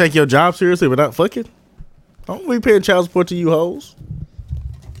 You take your job seriously without fucking? Don't be paying child support to you hoes.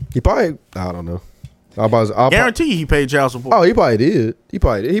 He probably, I don't know. Guarantee he paid child support. Oh, he probably did. He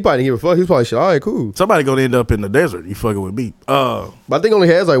probably didn't give a fuck. He was probably shit. All right, cool. Somebody gonna end up in the desert. You fucking with me. But I think he only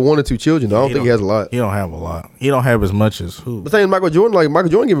has like 1 or 2 children. Though. I don't think he has a lot. He don't have a lot. He don't have as much as who. The thing is, Michael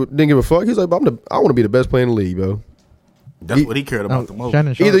Jordan didn't give a fuck. He's like, I want to be the best player in the league, bro. That's what he cared about the most.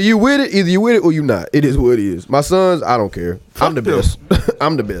 Shannon Sharp. Either you with it or you not. It is what it is. My sons, I don't care. I'm the them. best.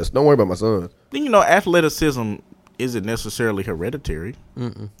 I'm the best. Don't worry about my sons. Then you know, athleticism isn't necessarily hereditary.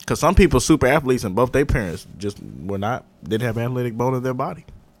 Because some people super athletes and both their parents just didn't have athletic bone in their body.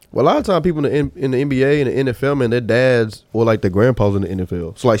 Well, a lot of times people in the NBA and the NFL, man, their dads or like their grandpas in the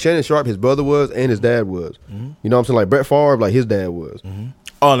NFL. So like Shannon Sharp, his brother was and his dad was. You know what I'm saying? Like Brett Favre, like his dad was.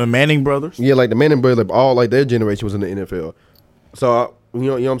 Oh, the Manning brothers. Yeah, like the Manning brothers, like all like their generation was in the NFL. So you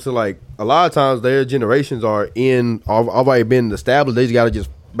know what I'm saying? Like a lot of times their generations are already been established. They just gotta just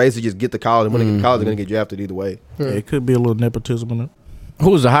basically just get to college. And when they get to college, they're gonna get drafted either way. Yeah, it could be a little nepotism in it. Who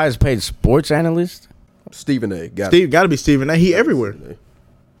was the highest paid sports analyst? Stephen A. Got Steve got to be Stephen A. He everywhere.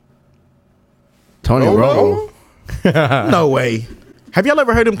 Tony Romo. No way. Have y'all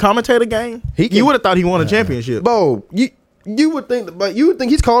ever heard him commentate a game? You would have thought he won a championship Bro, you would think, but you would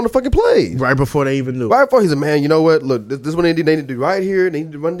think he's calling the fucking plays. right before they even knew. Right before he's a man, you know what? Look, this is what they need to do right here. They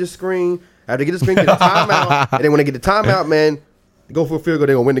need to run this screen. After they get the screen, get a timeout. And then when they get the timeout, man, go for a field goal,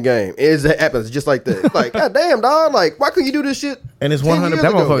 they're gonna win the game. It happens just like that. It's like, god damn, dog. Like, why couldn't you do this shit? And it's 10 100. years That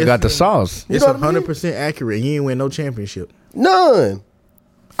ago? motherfucker got the sauce. It's know what I mean? 100% accurate. You ain't win no championship. None.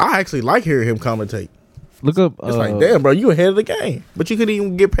 I actually like hearing him commentate. Look up. It's like, damn, bro, you ahead of the game, but you couldn't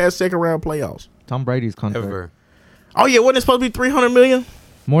even get past second round playoffs. Tom Brady's contract. Ever. Oh yeah, wasn't it supposed to be $300 million?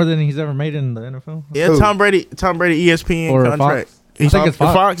 More than he's ever made in the NFL. Yeah, Who? Tom Brady ESPN Or contract. Fox? I think it's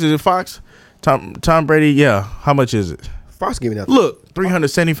Fox. Is it Fox? Tom Brady. Yeah. How much is it? Fox giving that. Look,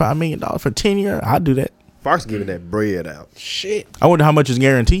 $375 million for 10 years. I'd do that. Fox giving that bread out. Shit. I wonder how much is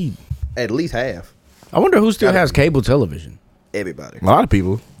guaranteed. At least half. I wonder who still has cable television. Everybody. A lot of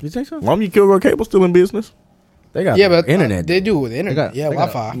people. You think so? Long you kill cable still in business. They got But internet. they do it with internet. They got-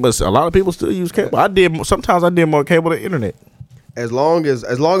 Wi-Fi. But a lot of people still use cable. Sometimes I did more cable than internet. As long as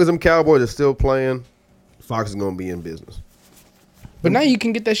them Cowboys are still playing, Fox is gonna be in business. But now you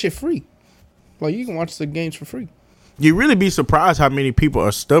can get that shit free. Like you can watch the games for free. You really be surprised how many people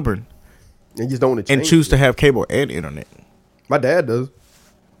are stubborn And just don't want to and change choose it. to have cable and internet. My dad does.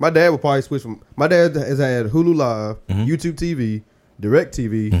 My dad would probably switch from. My dad has had Hulu Live, Mm-hmm. YouTube TV, Direct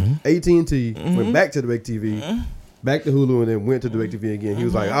TV, AT&T, went back to Direct TV, Mm-hmm. back to Hulu, and then went to Direct TV again. He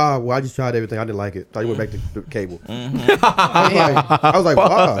was like, well, I just tried everything. I didn't like it. So he went back to cable. Mm-hmm. I was like,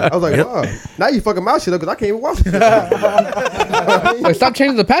 wow. Wow. Now you fucking my shit up because I can't even watch it. Like, stop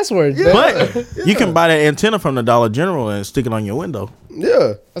changing the passwords. Yeah. But you can buy that antenna from the Dollar General and stick it on your window.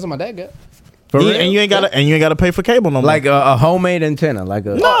 Yeah. That's what my dad got. And you ain't gotta pay for cable no more. like a homemade antenna, like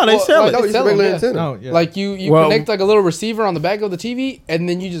a no, they sell like, it. No, it's a sell regular them, yeah. antenna. No, yeah. Like you Well- connect like a little receiver on the back of the TV, and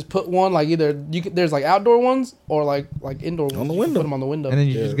then you just put one like either there's like outdoor ones or like indoor ones. On the You can window. Put them on the window. and then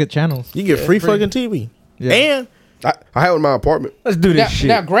you just get channels. You get free fucking TV. Yeah. And I have it in my apartment. Let's do this now, shit.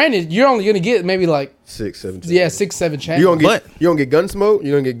 now, granted, you're only gonna get maybe like 6, 7, 10. 6, 7 channels. You gonna get Gunsmoke. You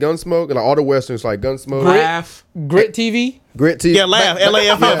gonna get Gunsmoke and like all the westerns like Gunsmoke, Laugh. Grit TV. Grit TV. yeah, laugh.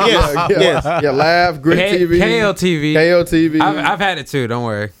 LAFF. Yes. Yeah, Laugh, Grit TV, KLTV. KLTV. I've had it too. Don't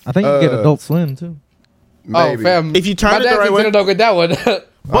worry. I think you can get Adult Swim too. Maybe. Oh, fam. If you turn my it the dad's right way. Nintendo don't get that one.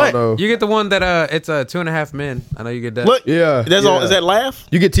 I don't know. You get the one that it's 2.5 Men. I know you get that. Look, Yeah, that's yeah. all. Is that laugh?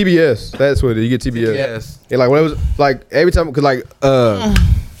 You get TBS. That's what it is. You get TBS. Yes. And like when it was like every time, cause like But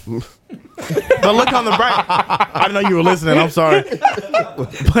look on the bright. I know you were listening. I'm sorry.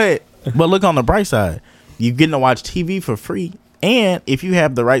 But look on the bright side. You're getting to watch TV for free, and if you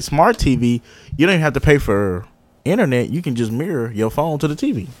have the right smart TV, you don't even have to pay for internet. You can just mirror your phone to the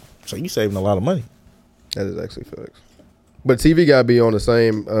TV, so you saving a lot of money. that is actually facts. But TV gotta be on the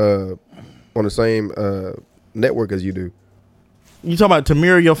same network as you do. You talking about to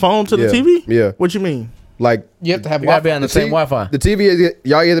mirror your phone to the Yeah. TV? Yeah. What you mean? Like You have to have You gotta be Wi-Fi. on the same Wi-Fi. the TV is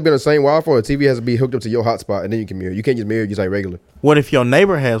y'all either be on the same Wi-Fi or the TV has to be hooked up to your hotspot and then you can mirror. You can't just mirror just like regular. What if your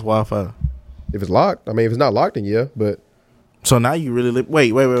neighbor has Wi-Fi? If it's locked, I mean, if it's not locked, then yeah. But So now you really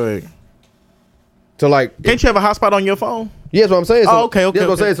wait. so like, Can't you have a hotspot on your phone? yeah, that's what I'm saying. So, Oh, okay. That's what I'm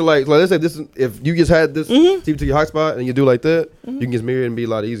okay. saying. So like let's say this is if you just had this TV to your hotspot and you do like that, you can just mirror it and be a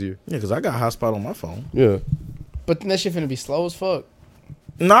lot easier. Yeah, because I got a hotspot on my phone. Yeah. But then that shit finna be slow as fuck.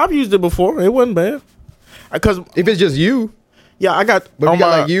 No, I've used it before. It wasn't bad. Because If it's just you, yeah, I got but if on you got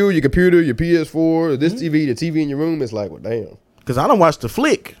my like you, your computer, your PS4, this TV, the TV in your room, it's like, well, damn. because I don't watch the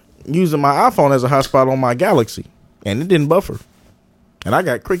flick using my iPhone as a hotspot on my Galaxy, and it didn't buffer, and I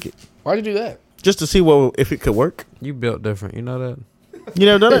got Cricket Why'd you do that? just to see if it could work. You built different. You know that? You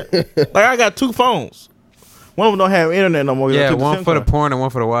never done it? Like I got two phones. One of them don't have internet no more. 'cause I Yeah, took the one SIM for the card. porn and one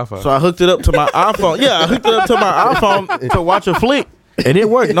for the Wi-Fi. So I hooked it up to my iPhone. Yeah, I hooked it up to my iPhone to watch a flick, and it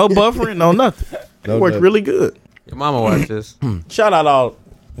worked. No buffering, no nothing. No It worked nothing. really good. Your mama watch this. Shout out all.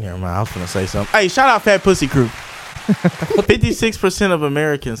 Never mind. I was gonna say something. Hey, shout out Fat Pussy Crew. 56% of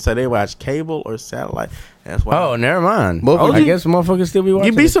Americans say they watch cable or satellite. That's why. Oh, never mind. Motherfuckers- I guess motherfuckers still be watching.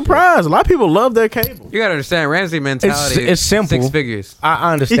 You'd be this shit. surprised. A lot of people love their cable. You gotta understand Ramsey mentality. It's simple. 6 figures.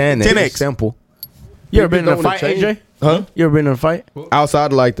 I understand that. 10X. It's simple. You ever been in a don't wanna fight, change. AJ? Huh? You ever been in a fight?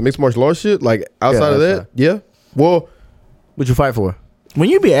 Outside of like the mixed martial arts shit, like outside of that, outside. yeah. Well, What you fight for? When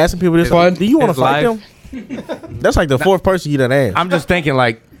you be asking people this, His- do you want to his fight life. them? That's like the fourth person you done asked. I'm just thinking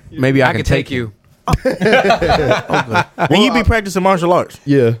like maybe I, I can can take you. And you be practicing martial arts.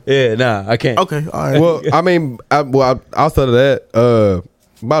 yeah. Yeah, nah, I can't. Okay, all right. Well, I mean, outside of that,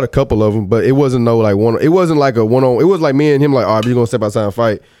 about a couple of them, but it wasn't no like one. It wasn't like a one on. It was like me and him, like, all right, we gonna step outside and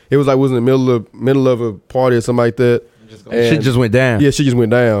fight. It was like was in the middle of a party or something like that. Shit just went down. Yeah, shit just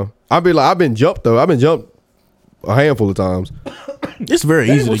went down. I've been jumped though. I've been jumped a handful of times. It's very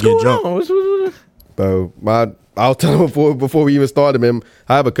easy to get jumped. So I was telling him before we even started, man.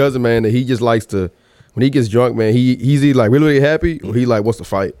 I have a cousin, man, that he just likes to when he gets drunk, man. He's either like really happy or he like wants to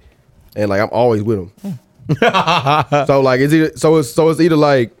fight, and like I'm always with him. So like it's either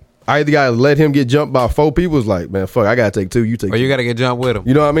like I either gotta let him get jumped by 4 people. It's like, man, fuck, I gotta take 2. You take Or 2. you gotta get jumped with him.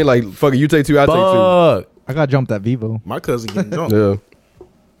 You know what I mean? Like, fuck it, you take 2, I take Fuck. I got jumped at Vivo. My cousin getting jumped. 2. Yeah.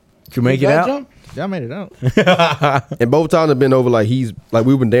 Did you make it Got out? jump? Yeah, I made it out. And both times have been over like he's like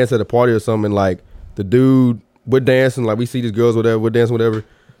we've been dancing at a party or something. Like the dude, we're dancing like we see these girls whatever, we're dancing whatever,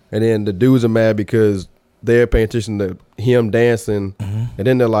 and then the dudes are mad because they're paying attention to him dancing, and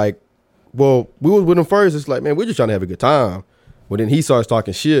then they're like, well, we was with him first. It's like, man, we're just trying to have a good time. Well, then he starts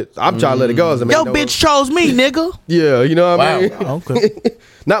talking shit. I'm trying to let it go. As a man, Yo, bitch chose me, nigga. Yeah, you know what I mean? Okay.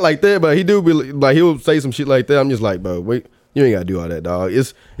 Not like that, but he do be like, he'll say some shit like that. I'm just like, bro, wait, you ain't gotta do all that, dog.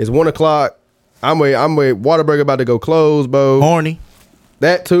 It's 1 o'clock. I'm wait. Whataburger about to go close, bro. Horny.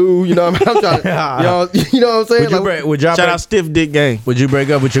 That too, you know what I mean? I'm trying to, you know what I'm saying? Would Shout out Stiff Dick Gang. Would you break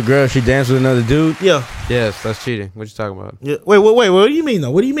up with your girl if she danced with another dude? Yeah. Yes, that's cheating. What you talking about? Yeah. Wait. What do you mean though?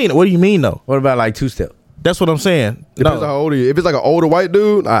 What do you mean though? What about like 2-step? That's what I'm saying. Depends on how old he is. If it's like an older white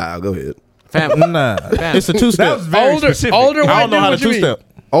dude, go ahead. Fam, Nah. It's a 2-step. Older I white don't know dude. how to What you mean? 2-step.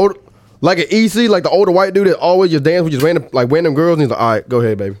 Old, like an EC, like the older white dude that always just dance with just random girls, and he's like, all right, go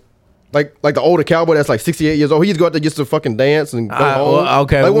ahead, baby. Like the older cowboy that's like 68 years old. He just go out there just to fucking dance and go home. Well,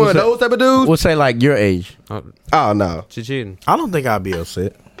 okay, like we'll one of say- those type of dudes. We'll say like your age. Oh no. she cheating. I don't think I'd be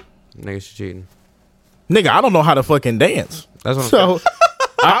upset. Nigga, she cheating. Nigga, I don't know how to fucking dance. That's what I'm saying. So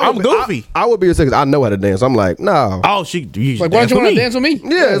I'm goofy. I would be upset because I know how to dance. I'm like, nah. Oh, she you Like, why don't you want to dance with me?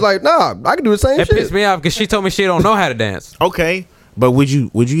 Yeah, it's like, nah, I can do the same It shit. pissed me off because she told me she don't know how to dance. Okay, but would you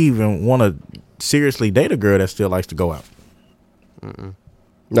even want to seriously date a girl that still likes to go out?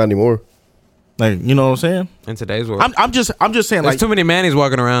 Not anymore. Like, you know what I'm saying? In today's world, I'm just saying, there's like, too many mannies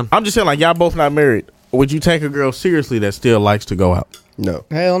walking around. I'm just saying, like, y'all both not married. Would you take a girl seriously that still likes to go out? No.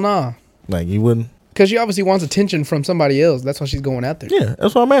 Hell nah. Like, you wouldn't? Because she obviously wants attention from somebody else. That's why she's going out there. Yeah,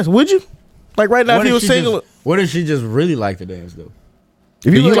 that's what I'm asking. Would you? Like right now, if you was single, What if she just really like to dance though? do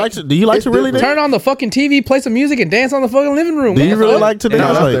you like to really dance? Turn on the fucking TV, play some music, and dance on the fucking living room. Do What you the really fuck? like to No,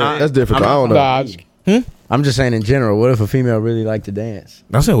 dance? Like, that's different. I don't know. Nah, I'm just saying in general. What if a female really like to dance?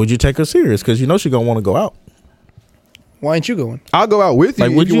 I said, would you take her serious? Because you know she gonna want to go out. why ain't you going? I'll go out with you.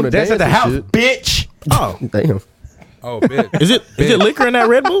 Like, if would you wanna Dance at the and house, shit. bitch. Oh, Damn. Oh, bitch. is it liquor in that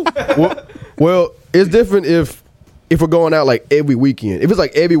Red Bull? Well, it's different if we're going out like every weekend. If it's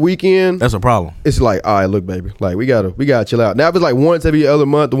like every weekend, That's a problem. it's like, all right, look, baby, like we gotta chill out. Now if it's like once every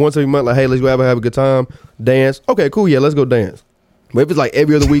month, like, hey, let's go have a good time, dance. Okay, cool, yeah, let's go dance. But if it's like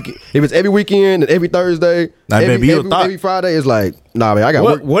every other weekend, if it's every weekend and every Thursday, Nah, baby, you a thought. every Friday, it's like, nah, man, I got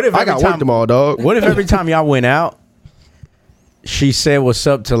work. What if I every got work time- tomorrow, dog? What if every time y'all went out, she said what's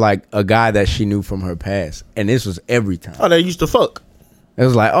up to like a guy that she knew from her past, and this was every time. Oh, they used to fuck. It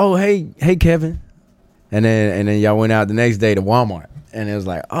was like, oh hey Kevin, and then y'all went out the next day to Walmart, and it was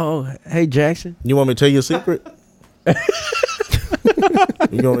like, oh hey Jackson. You want me to tell you a secret? You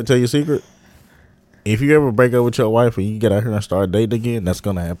want me to tell you a secret? If you ever break up with your wife and you get out here and start dating again, that's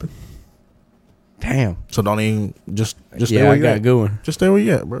gonna happen. Damn. So don't even just stay Yeah, where I you got a at. good one. Just stay where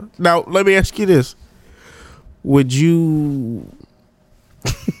you at, bro. Now let me ask you this: would you?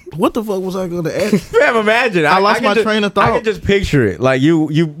 What the fuck was I gonna ask? Fam, imagine. I lost can my just- train of I thought. can just picture it. Like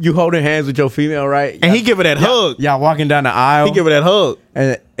you holding hands with your female, right? And he give her that hug. Y'all walking down the aisle. He give her that hug.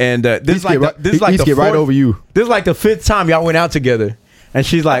 and this is like this is like he the skip right fourth- over you. This is like the 5th time y'all went out together, and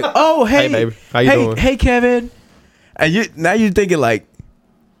she's like, "Oh, hey, Hey, baby. How you doing?" Hey, Kevin." And now you're thinking like,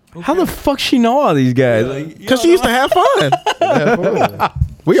 how the fuck she know all these guys? Like, Cause she used to have fun. Have fun.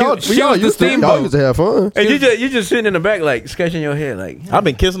 We all was the used steamboat. to have fun. and you just sitting in the back like scratching your head like, I've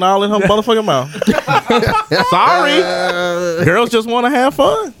been kissing all in her motherfucking mouth. Sorry, girls just want to have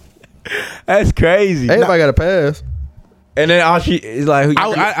fun. that's crazy. Everybody got a pass. And then all she is like,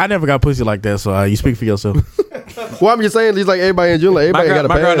 I never got pussy like that, so you speak for yourself. Well, I'm just saying, he's like everybody in jail. Like, My everybody girl, got a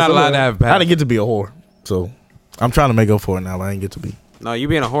my pass. girl not allowed to somewhere. have a I pass. didn't get to be a whore, so I'm trying to make up for it now. But I ain't get to be. No, you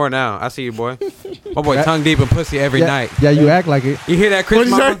being a whore now. I see you, boy. My boy tongue deep in pussy every yeah, night. Yeah, you act like it. You hear that, Chris?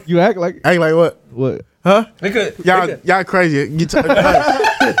 What'd you Mama? say? You act like Ain't like what? what? Huh? y'all, Y'all crazy. You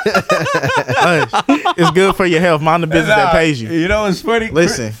it's good for your health. Mind the business that pays you. You know what's funny?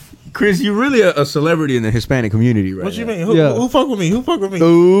 Listen, Chris, you really a celebrity in the Hispanic community, right? what you now. mean? Who, Yeah. who fuck with me? Who fuck with me?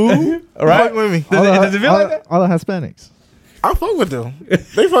 Ooh. All right, fuck with me. Does it feel like that? All the Hispanics. I fuck with them.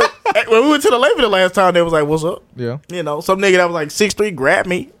 They fuck. When we went to the Labor the last time, they was like, "What's up?" Yeah. You know, some nigga that was like 6'3" grabbed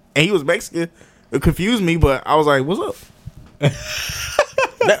me, and he was Mexican. It confused me, but I was like, "What's up?"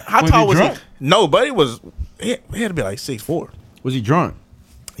 How Was tall he was drunk? he? No, but he was. He had to be like 6'4". Was he drunk?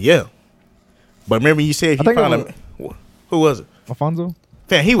 Yeah, but remember you said if I you think found it him. Who was it? Alfonso.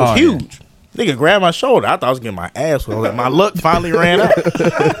 Man, he was Oh, yeah. huge. Nigga grabbed my shoulder. I thought I was getting my ass whooped. I was like, my luck finally ran out.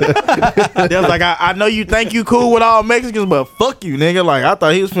 They was like, I know you think you cool with all Mexicans, but fuck you, nigga. Like, I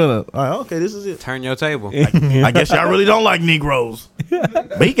thought he was finna. Like, okay, this is it. Turn your table. I guess y'all really don't like Negroes.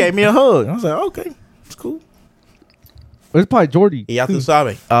 But he gave me a hug. I was like, okay, it's cool. It's probably Jordy. He out the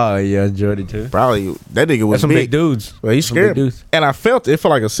Sabe. Oh yeah, Jordy too. Probably that nigga was That's some big big. dudes. Well, he Some scared big me. dudes. And I felt it. It felt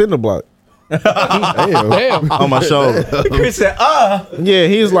like a cinder block. Damn. on my shoulder. Chris said, Yeah,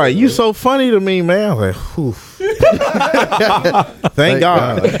 he was like, "You so funny to me, man." I was like, "Whew." Thank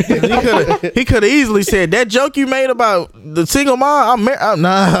God. He could have easily said that joke you made about the single mom.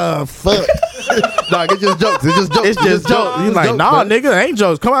 Nah, fuck. Nah, it's just jokes. It's just jokes. It's just jokes. He's like, jokes, "Nah, man. nigga, ain't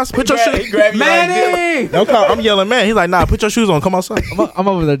jokes. Come on, put your shoes." Manny! Don't call. I'm yelling, man. He's like, "Nah, put your shoes on. Come outside." I'm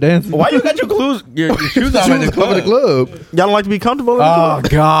over there dancing. Why you got your shoes on in the Over the club. Y'all don't like to be comfortable in the club?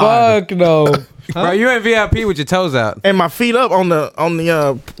 God. Fuck no. Bro, you in VIP with your toes out. And my feet up on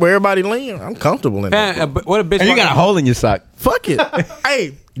the where everybody lean. I'm comfortable in Man, there. what a bitch. And you got a hole in your sock. Fuck it.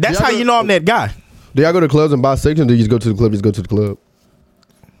 Hey, that's Y'all how go- you know I'm that guy. Do y'all go to clubs and buy sections? Or do you just go to the club? Just go to the club.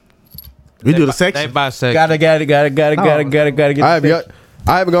 We do the They section. bisexual. Gotta get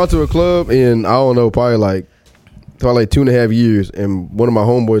I haven't gone to a club in, I don't know, probably like 2.5 years. And one of my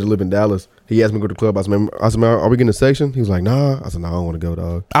homeboys live in Dallas. He asked me to go to the club. I said, man, are we getting a section? He was like, nah. I said, nah, I don't want to go,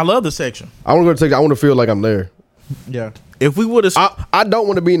 dog. I love the section. I want to go to the section. I want to feel like I'm there. Yeah. If we would have, I don't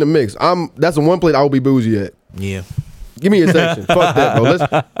want to be in the mix. That's the one place I will be bougie at. yeah. Give me a section. Fuck that,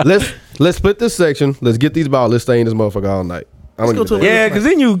 bro. Let's split this section. Let's get these bottles. Let's stay in this motherfucker all night. I don't Let's go give a to damn. Yeah, because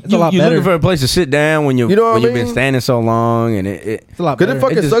then you a lot you're better. looking for a place to sit down when you You know what when I you've been mean? standing so long, and it It's a lot Cause better. it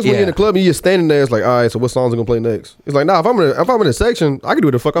fucking It just- sucks when you're in yeah. the club and you're standing there. It's like, all right, so what songs are gonna play next? It's like, nah, if I'm in a section, I can do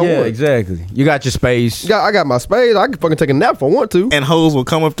what the fuck I yeah, want. exactly. You got your space. I got my space. I can fucking take a nap if I want to. And hoes will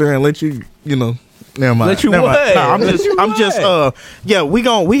come up there and let you, never mind. Let you Never mind. what? Nah, Let you what? yeah,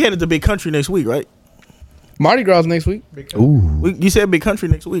 we headed to Big Country next week, right? Mardi Gras next week. You said Big Country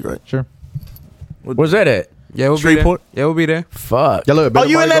next week, right? Sure. Where's that at? Yeah, we'll Shreveport? be there. Yeah, we'll be there. Fuck. Y'all Oh,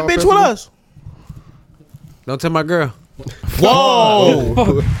 you in that bitch with us? Don't tell my girl.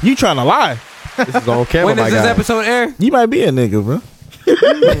 Whoa. You trying to lie. This is on camera, When my does this guy. episode air? You might be a nigga, bro.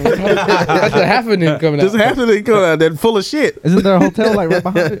 That's the half of him coming out. Just half of it coming out that full of shit. Isn't there a hotel like right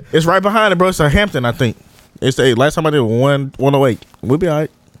behind it? It's right behind it, bro. It's a Hampton, I think. It's the last time I did 108. We'll be all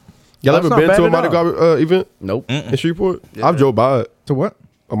right. Y'all That's ever not been bad to a at Mardi all. Gras event Nope. in Shreveport? I've drove by it. To what?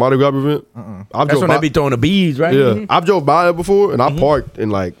 A Mardi Gras event. I've That's drove when by. they be throwing the beads, right? Yeah, I've drove by it before, and I parked in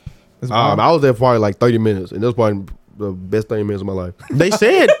like. It's I was there for probably like 30 minutes, and that was probably the best 30 minutes of my life. They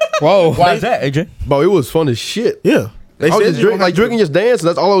said, Whoa. Why is that, AJ? Bro, it was fun as shit. yeah. They I was said just drinking, just dancing.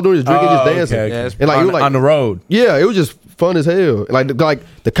 That's all I was doing is drinking, just dancing. okay. Yeah, it's And like, it on, was like on the road. yeah, it was just fun as hell. Like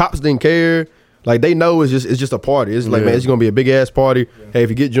the cops didn't care. Like they know it's just a party. It's like, Yeah. man, it's gonna be a big ass party. Hey, if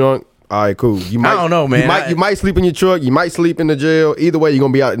you get drunk, all right, cool. You might, don't know, man. You might sleep in your truck. You might sleep in the jail. Either way, you're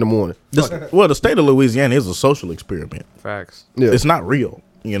gonna be out in the morning. the state of Louisiana is a social experiment. Facts. Yeah, It's not real,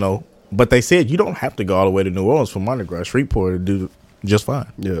 But they said you don't have to go all the way to New Orleans for Mardi Gras. Shreveport to do just fine.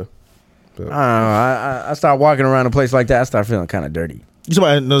 yeah. I don't know. I start walking around a place like that. I start feeling kind of dirty. You talking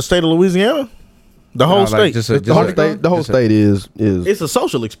about in the state of Louisiana? The whole Like, state. just a- The whole state, is It's a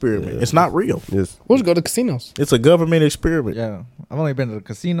social experiment. It's not real. is We'll just go to casinos. It's a government experiment. Yeah. I've only been to the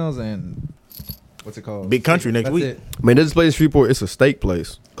casinos and what's it called? Big Country next That's week. it. man. This place in Shreveport, it's a steak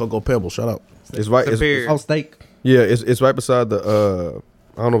place. Cocoa Pebble, shut up. It's right. Superior. Oh, steak. Yeah, it's right beside the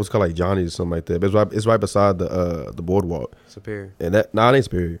I don't know what's called like Johnny's or something like that. But it's right beside the boardwalk. Superior. And that it ain't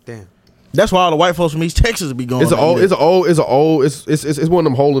Superior. Damn. That's why all the white folks from East Texas be going. It's one of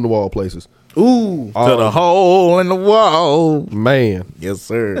them hole in the wall places. Ooh, to the hole in the wall. Man, Yes,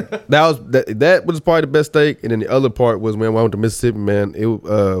 sir. that was probably the best steak. And then the other part was when I went to Mississippi, man. It was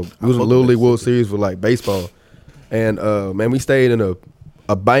a Little League World Series for like baseball. And man, we stayed in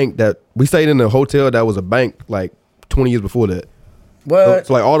a bank we stayed in a hotel that was a bank like 20 years before that. What?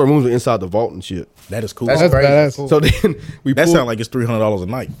 So like all the rooms were inside the vault and shit. That is cool. That's That's crazy. badass. So then we That pulled, sounds like it's $300 a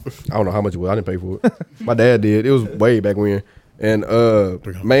night. I don't know how much it was. I didn't pay for it. My dad did. It was way back when. And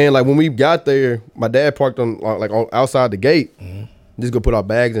man, like when we got there, my dad parked on outside the gate. Just go put our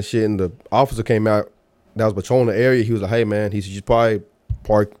bags and shit. And the officer came out that was patrolling the area. He was like, "Hey man," he said, "you should probably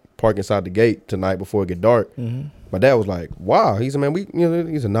park inside the gate tonight before it get dark." My dad was like, "Wow." He said, "Man,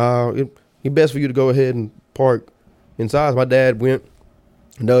 he said, nah, it's best for you to go ahead and park inside." So my dad went.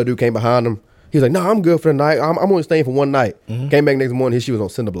 Another dude came behind him. He was like, "No, I'm good for the night. I'm only staying for one night." Came back next morning. His shit was on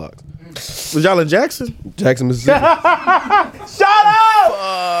cinder blocks. Was y'all in Jackson? Jackson, Mississippi. Shut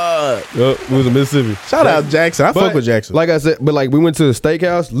up! Yup, we was in Mississippi. Shout out Jackson. I fuck with Jackson. Like I said, but like we went to the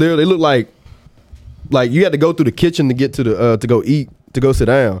steakhouse. Literally, it looked like you had to go through the kitchen to get to the to go eat, to go sit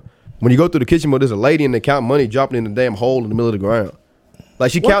down. When you go through the kitchen, there's a lady in there counting money, dropping in the damn hole in the middle of the ground.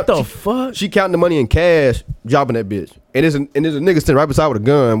 Like fuck? She counting the money in cash, dropping that bitch. And there's a nigga sitting right beside with a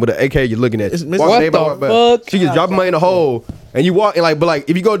gun with an AK. You're looking at. It's Walking What everybody the right back. fuck? She just dropping money in the hole, and you walk and like, but like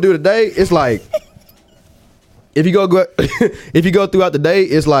if you go do it today, it's like. If you go throughout the day,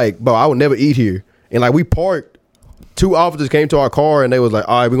 it's like, bro, I would never eat here. And like we parked 2 officers came to our car and they was like,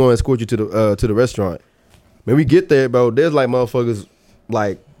 all right, we're gonna escort you to the restaurant. Man, we get there, bro. There's like motherfuckers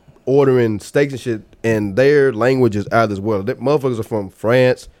like ordering steaks and shit, and their language is out of this world. Them motherfuckers are from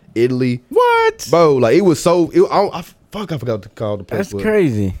France, Italy. What? Bro, like it was so. I forgot to call the place. That's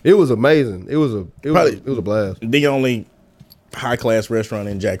crazy. It was amazing. It was a blast. The only high class restaurant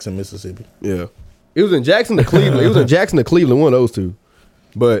in Jackson, Mississippi. Yeah, it was in Jackson to Cleveland. It was in Jackson to Cleveland, one of those two.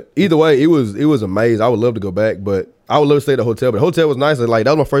 But either way, it was amazing. I would love to go back, but I would love to stay at the hotel. But the hotel was nice. Like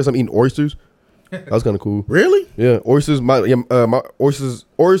that was my first time eating oysters. That was kind of cool. Really? Yeah, oysters. My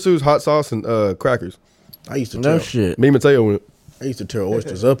oysters, hot sauce, and crackers. I used to No tear, shit. Me and Mateo went. I used to tear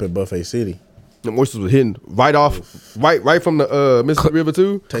oysters up at Buffet City. The oysters was hitting right from the Mississippi River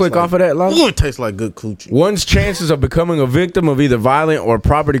too. Click off of that, Lon. Ooh, it tastes like good coochie. One's chances of becoming a victim of either violent or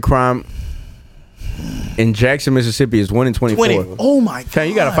property crime in Jackson, Mississippi is 1 in 24. 20. Oh my god. Fam,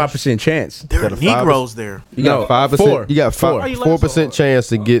 you got a 5% chance. There are got a 5%. Negroes there. You got 5%. four. You got Four. 4%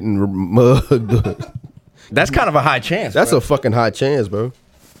 chance of getting mugged. That's kind of a high chance. That's bro. a fucking high chance, bro.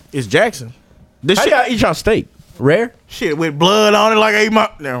 It's Jackson. This How shit, y'all eat y'all steak? Rare? shit with blood on it like 8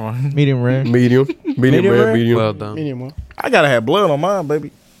 months. Never mind. Medium rare. Medium rare? rare, medium. Well done. Medium well. I gotta have blood on mine,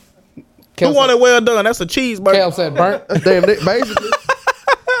 baby. Kel Who want said, it well done? That's a cheeseburger. Kel said burnt. Damn, basically.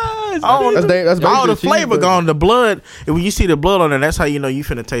 All, That's basically all the a flavor cheeseburger. gone. The blood. And when you see the blood on it, that's how you know you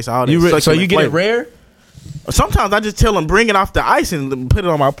finna taste all that. So you get it flavor. rare? Sometimes I just tell them bring it off the ice and put it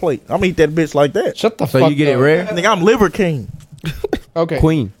on my plate. I'm gonna eat that bitch like that. Shut the So fuck you get it up. rare? Nigga, I'm liver king. Okay.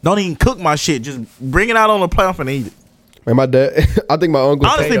 Queen. Don't even cook my shit. Just bring it out on the plate. I'm finna eat it. Man, my dad. I think my uncle.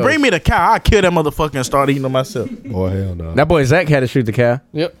 Honestly, bring me the cow. I kill that motherfucker and start eating it myself. Oh hell no. That boy Zach had to shoot the cow.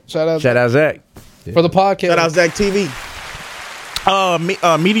 Yep. Shout out Shout out Zach. for the podcast. Shout out Zach TV.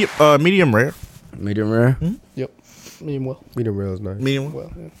 Medium rare. Medium rare. Yep. Medium well. Medium rare is nice. Medium.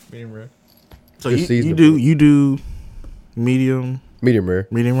 Well. Yeah. Medium rare. So Good you seasoning. do medium rare.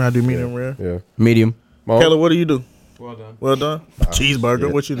 rare. I do medium rare. Yeah. Medium. Kelly, what do you do? Well done. Well done. Cheeseburger.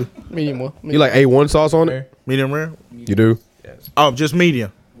 shit. What you do? Medium well. You like A1 sauce on it? Medium rare. You do. Oh, just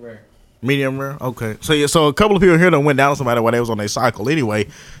medium. Rare. Medium rare. Okay. So yeah, so a couple of people here done went down on somebody while they was on their cycle. Anyway,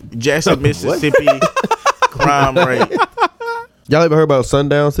 Jackson, Mississippi crime rate. Y'all ever heard about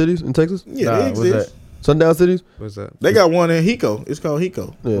sundown cities in Texas? Yeah, Nah, they what's exist. Sundown cities? What's that? They got one in Hico. It's called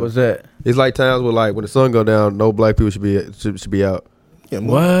Hico. Yeah. What's that? It's like towns where like when the sun go down, no black people should be out. Yeah,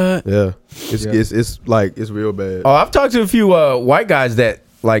 What? Yeah. It's like it's real bad. Oh, I've talked to a few white guys that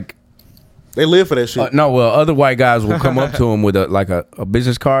like They live for that shit. other white guys will come up to him with a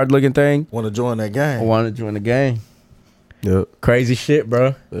business card looking thing. Want to join that I gang? want to join the gang. Yeah. Crazy shit,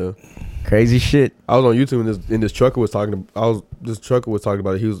 bro. Yeah. Crazy shit. I was on YouTube and this trucker was talking. This trucker was talking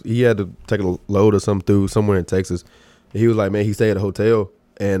about it. He had to take a load or something through somewhere in Texas. And he was like, man, he stayed at a hotel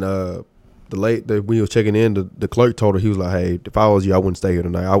and when he was checking in, the clerk told her, he was like, hey, if I was you, I wouldn't stay here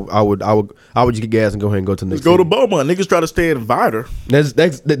tonight. I would just get gas and go ahead and go to the Let's next go to city. Beaumont. Niggas try to stay in Vider. That's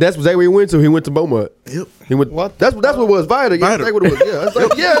exactly where he went to. He went to Beaumont. Yep. He went. What? That's what it was. Vider. Yeah, Vider. that's what it was. Yeah, that's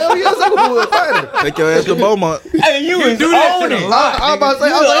like, yeah, that's what it was. Vider. Take your ass to Beaumont. Hey, you was on it. I was about to say,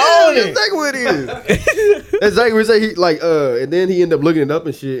 that's exactly what it is. That's exactly what he said. He like, and then he ended up looking it up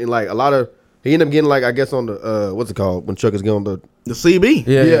and shit, and like a lot of he ended up getting like I guess on the what's it called when truckers get on the The CB.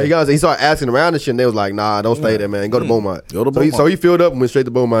 Yeah. he started asking around and shit, and they was like, nah, don't stay there, man. Go to Beaumont. Go to So he Beaumont. filled up and went straight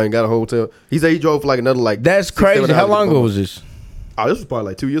to Beaumont and got a hotel. He said he drove for like another like That's 6, 7 crazy. How hours to long ago Beaumont. was this? Oh, this was probably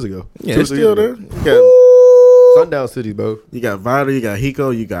like 2 years ago. Yeah, 2 or it's 3 still years there. ago. You Sundown City, bro. got Vider, you got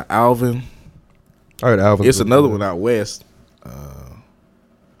Hico, you got Alvin. I heard Alvin. It's another one out west.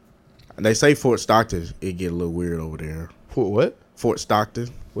 They say Fort Stockton, it get a little weird over there. What? Fort Stockton.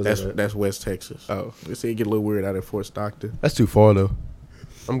 What's that at? That's West Texas. Oh, They say it get a little weird out at Fort Stockton. that's too far though.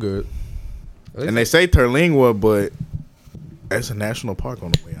 I'm good. And they say Terlingua, but that's a national park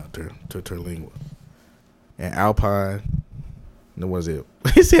on the way out there to Terlingua. And Alpine. And what was it?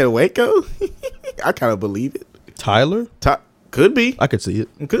 He said Waco? I kind of believe it. Tyler? Could be. I could see it.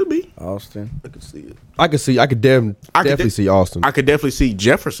 It could be. Austin. I could see it. I could definitely see Austin. I could definitely see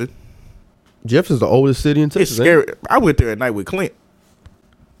Jefferson. Jefferson's the oldest city in It's Texas. scary. I went there at night with Clint.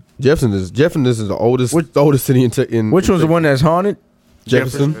 Jefferson is the oldest city in Which one's the one that's haunted?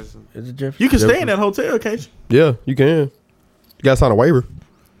 Jefferson. Is it Jefferson? You can stay in that hotel, can't you? Yeah, you can. You got to sign a waiver.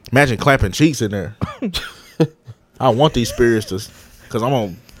 Imagine clapping cheeks in there. I want these spirits to, because I'm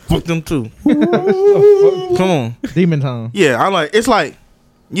going to fuck them too. Come on. Demon time. Yeah, it's like,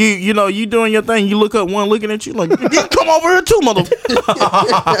 you know, you doing your thing, you look up, one looking at you like, you come over here too, mother.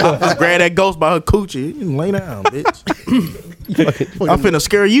 Just grab that ghost by her coochie. You lay down, bitch. I'm finna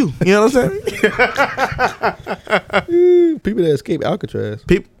scare you. You know what I'm saying? People that escape Alcatraz.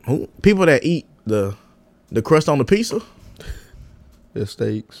 People that eat the The crust on the pizza. The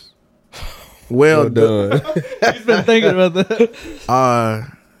steaks. Well done. He's been thinking about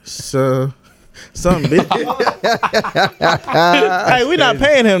that. So something big. Hey, we not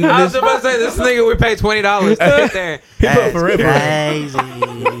paying him. I was about to say this nigga. We paid $20 to get there. That's crazy.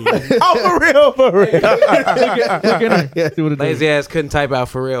 Oh, for real. Look at him. See what it Lazy does. ass couldn't type out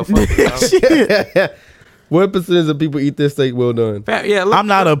for real. Folks, bro. What percentage of people eat this steak well done? Yeah, look, I'm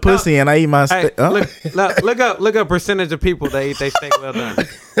not a pussy and I eat my Hey, steak. Huh? look up percentage of people that eat they steak well done.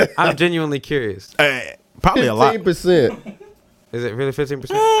 I'm genuinely curious. Probably a lot. 15%. Is it really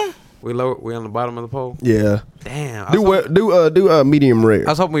 15%? We on the bottom of the poll. Yeah. Damn. Do medium rare. I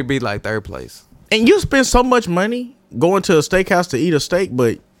was hoping we'd be like third place. And you spend so much money going to a steakhouse to eat a steak,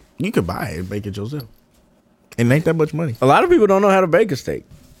 but you could buy it and bake it yourself. And it ain't that much money. A lot of people don't know how to bake a steak.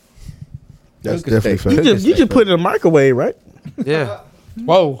 That's Cook a definitely steak. fact. You just put it in the microwave, right? Yeah.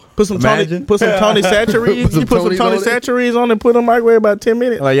 Whoa. Put some Tony Imagine. Saturies. Put some You put some Tonys Tony on it. Saturies on and put it in the microwave about 10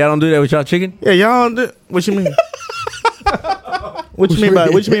 minutes. Like y'all don't do that with y'all chicken? Yeah, y'all don't do. What you mean? What you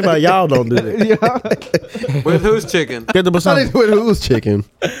mean by y'all don't do that? With whose chicken? Get the I basama. didn't do it who's chicken.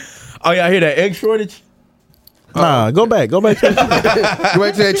 Oh, y'all hear that egg shortage? Nah, go back. Go back to the chicken. Go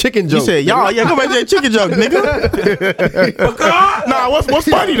back to that chicken joke. You said y'all. Yeah, go back to that chicken joke, nigga. Nah, what's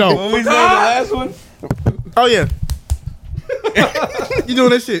funny though? When we said the last one? Oh yeah. You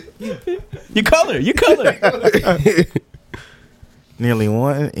doing that shit? You color. Nearly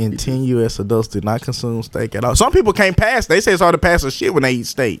 1 in 10 U.S. adults do not consume steak at all. Some people can't pass. They say it's hard to pass a shit when they eat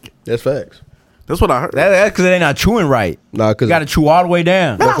steak. That's facts. That's what I heard. That's because they not chewing right. Nah, You because got to chew all the way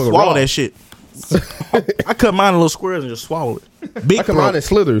down. Man, I motherfucker swallow raw. that shit. I cut mine in little squares and just swallow it. Big I come out throat. in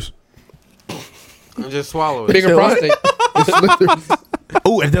slithers. And just swallow it. Bigger said what? prostate. It's slithers.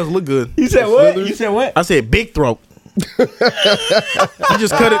 Ooh, it does look good. You said what? You said what? I said big throat. You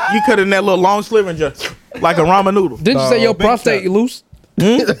just cut it. You cut it in that little long sliver and just like a ramen noodle. Didn't you say your prostate loose?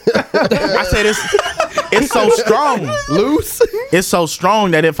 I said it's so strong. Loose. It's so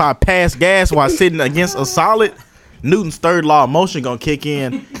strong that if I pass gas while sitting against a solid, Newton's third law of motion gonna kick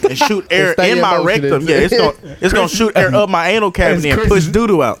in and shoot air stay in in my motion, rectum. is Yeah, it? it's gonna shoot air up my anal cavity and push doo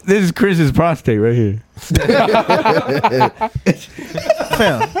doo out. This is Chris's prostate right here.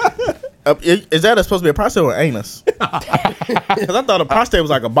 Fam, is that supposed to be a prostate or an anus? Because I thought a prostate was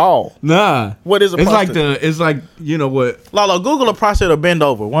like a ball. Nah. What is a It's prostate? it's like, you know what? Lalo, Google a prostate or bend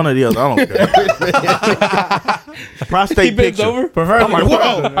over. One or the other. I don't care. Prostate bends picture. over? Prefer I'm like,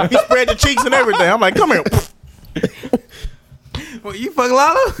 whoa. He spread the cheeks and everything. I'm like, come here. What, you fuck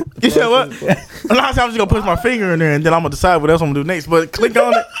Lala? You said what? A lot of times I'm just gonna push my finger in there and then I'm gonna decide what else I'm gonna do next. But click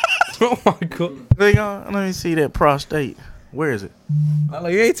on it. Oh my god. Click on. Let me see that prostate. Where is it? Lala,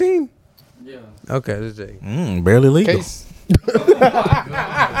 you 18? Yeah. Okay, this is Barely legal. Case.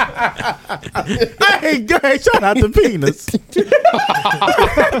 Hey, shout out to penis.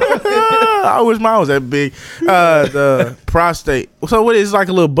 I wish mine was that big. The prostate. So what is it, like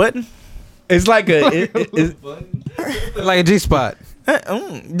a little button? It's like it's like a G spot.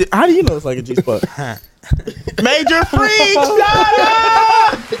 How do you know it's like a G spot? Major freak.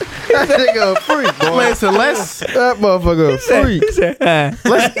 That nigga a freak, boy. Listen, let's That motherfucker a freak.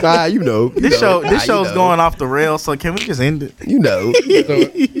 Nah, you know. this show's going off the rails. So can we just end it? You know. You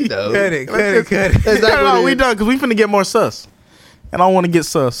know. Cut it. That's Cut it not off. what We it done because we finna get more sus, and I want to get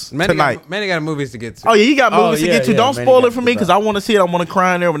sus tonight. Manny got movies to get to. Oh yeah, you got Oh, movies to yeah, get to. yeah, Don't man, spoil you it got for to me get because I want to see it. I want to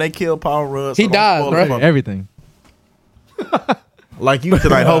cry in there when they kill Paul Rudd. He don't dies, spoil it right? for me. Everything. Like you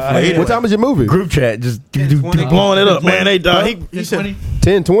tonight, hopefully. is. What time is your movie? group chat. Just blowing it up, man? They died. He said,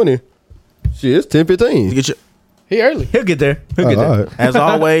 10:20. Shit, it's 10:15. get your, He early. He'll get there. He'll get there. All right. as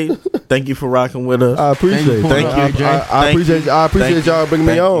always, thank you for rocking with us. I appreciate it. Thank you. I appreciate y'all bringing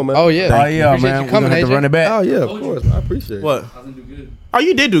me on, man. Oh yeah. Oh yeah, Appreciate man. you We're coming, gonna have to AJ. run it back. Oh yeah, of course. I appreciate it. What? Oh,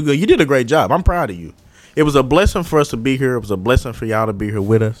 you did do good. You did a great job. I'm proud of you. It was a blessing for us to be here. It was a blessing for y'all to be here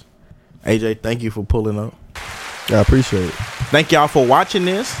with us. AJ, thank you for pulling up. I appreciate it. Thank y'all for watching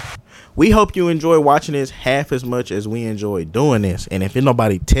this. We hope you enjoy watching this half as much as we enjoy doing this. And if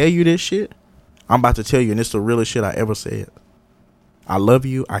nobody tell you this shit, I'm about to tell you, and it's the realest shit I ever said. I love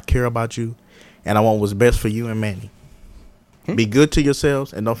you. I care about you. And I want what's best for you and Manny. Be good to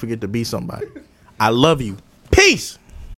yourselves and don't forget to be somebody. I love you. Peace.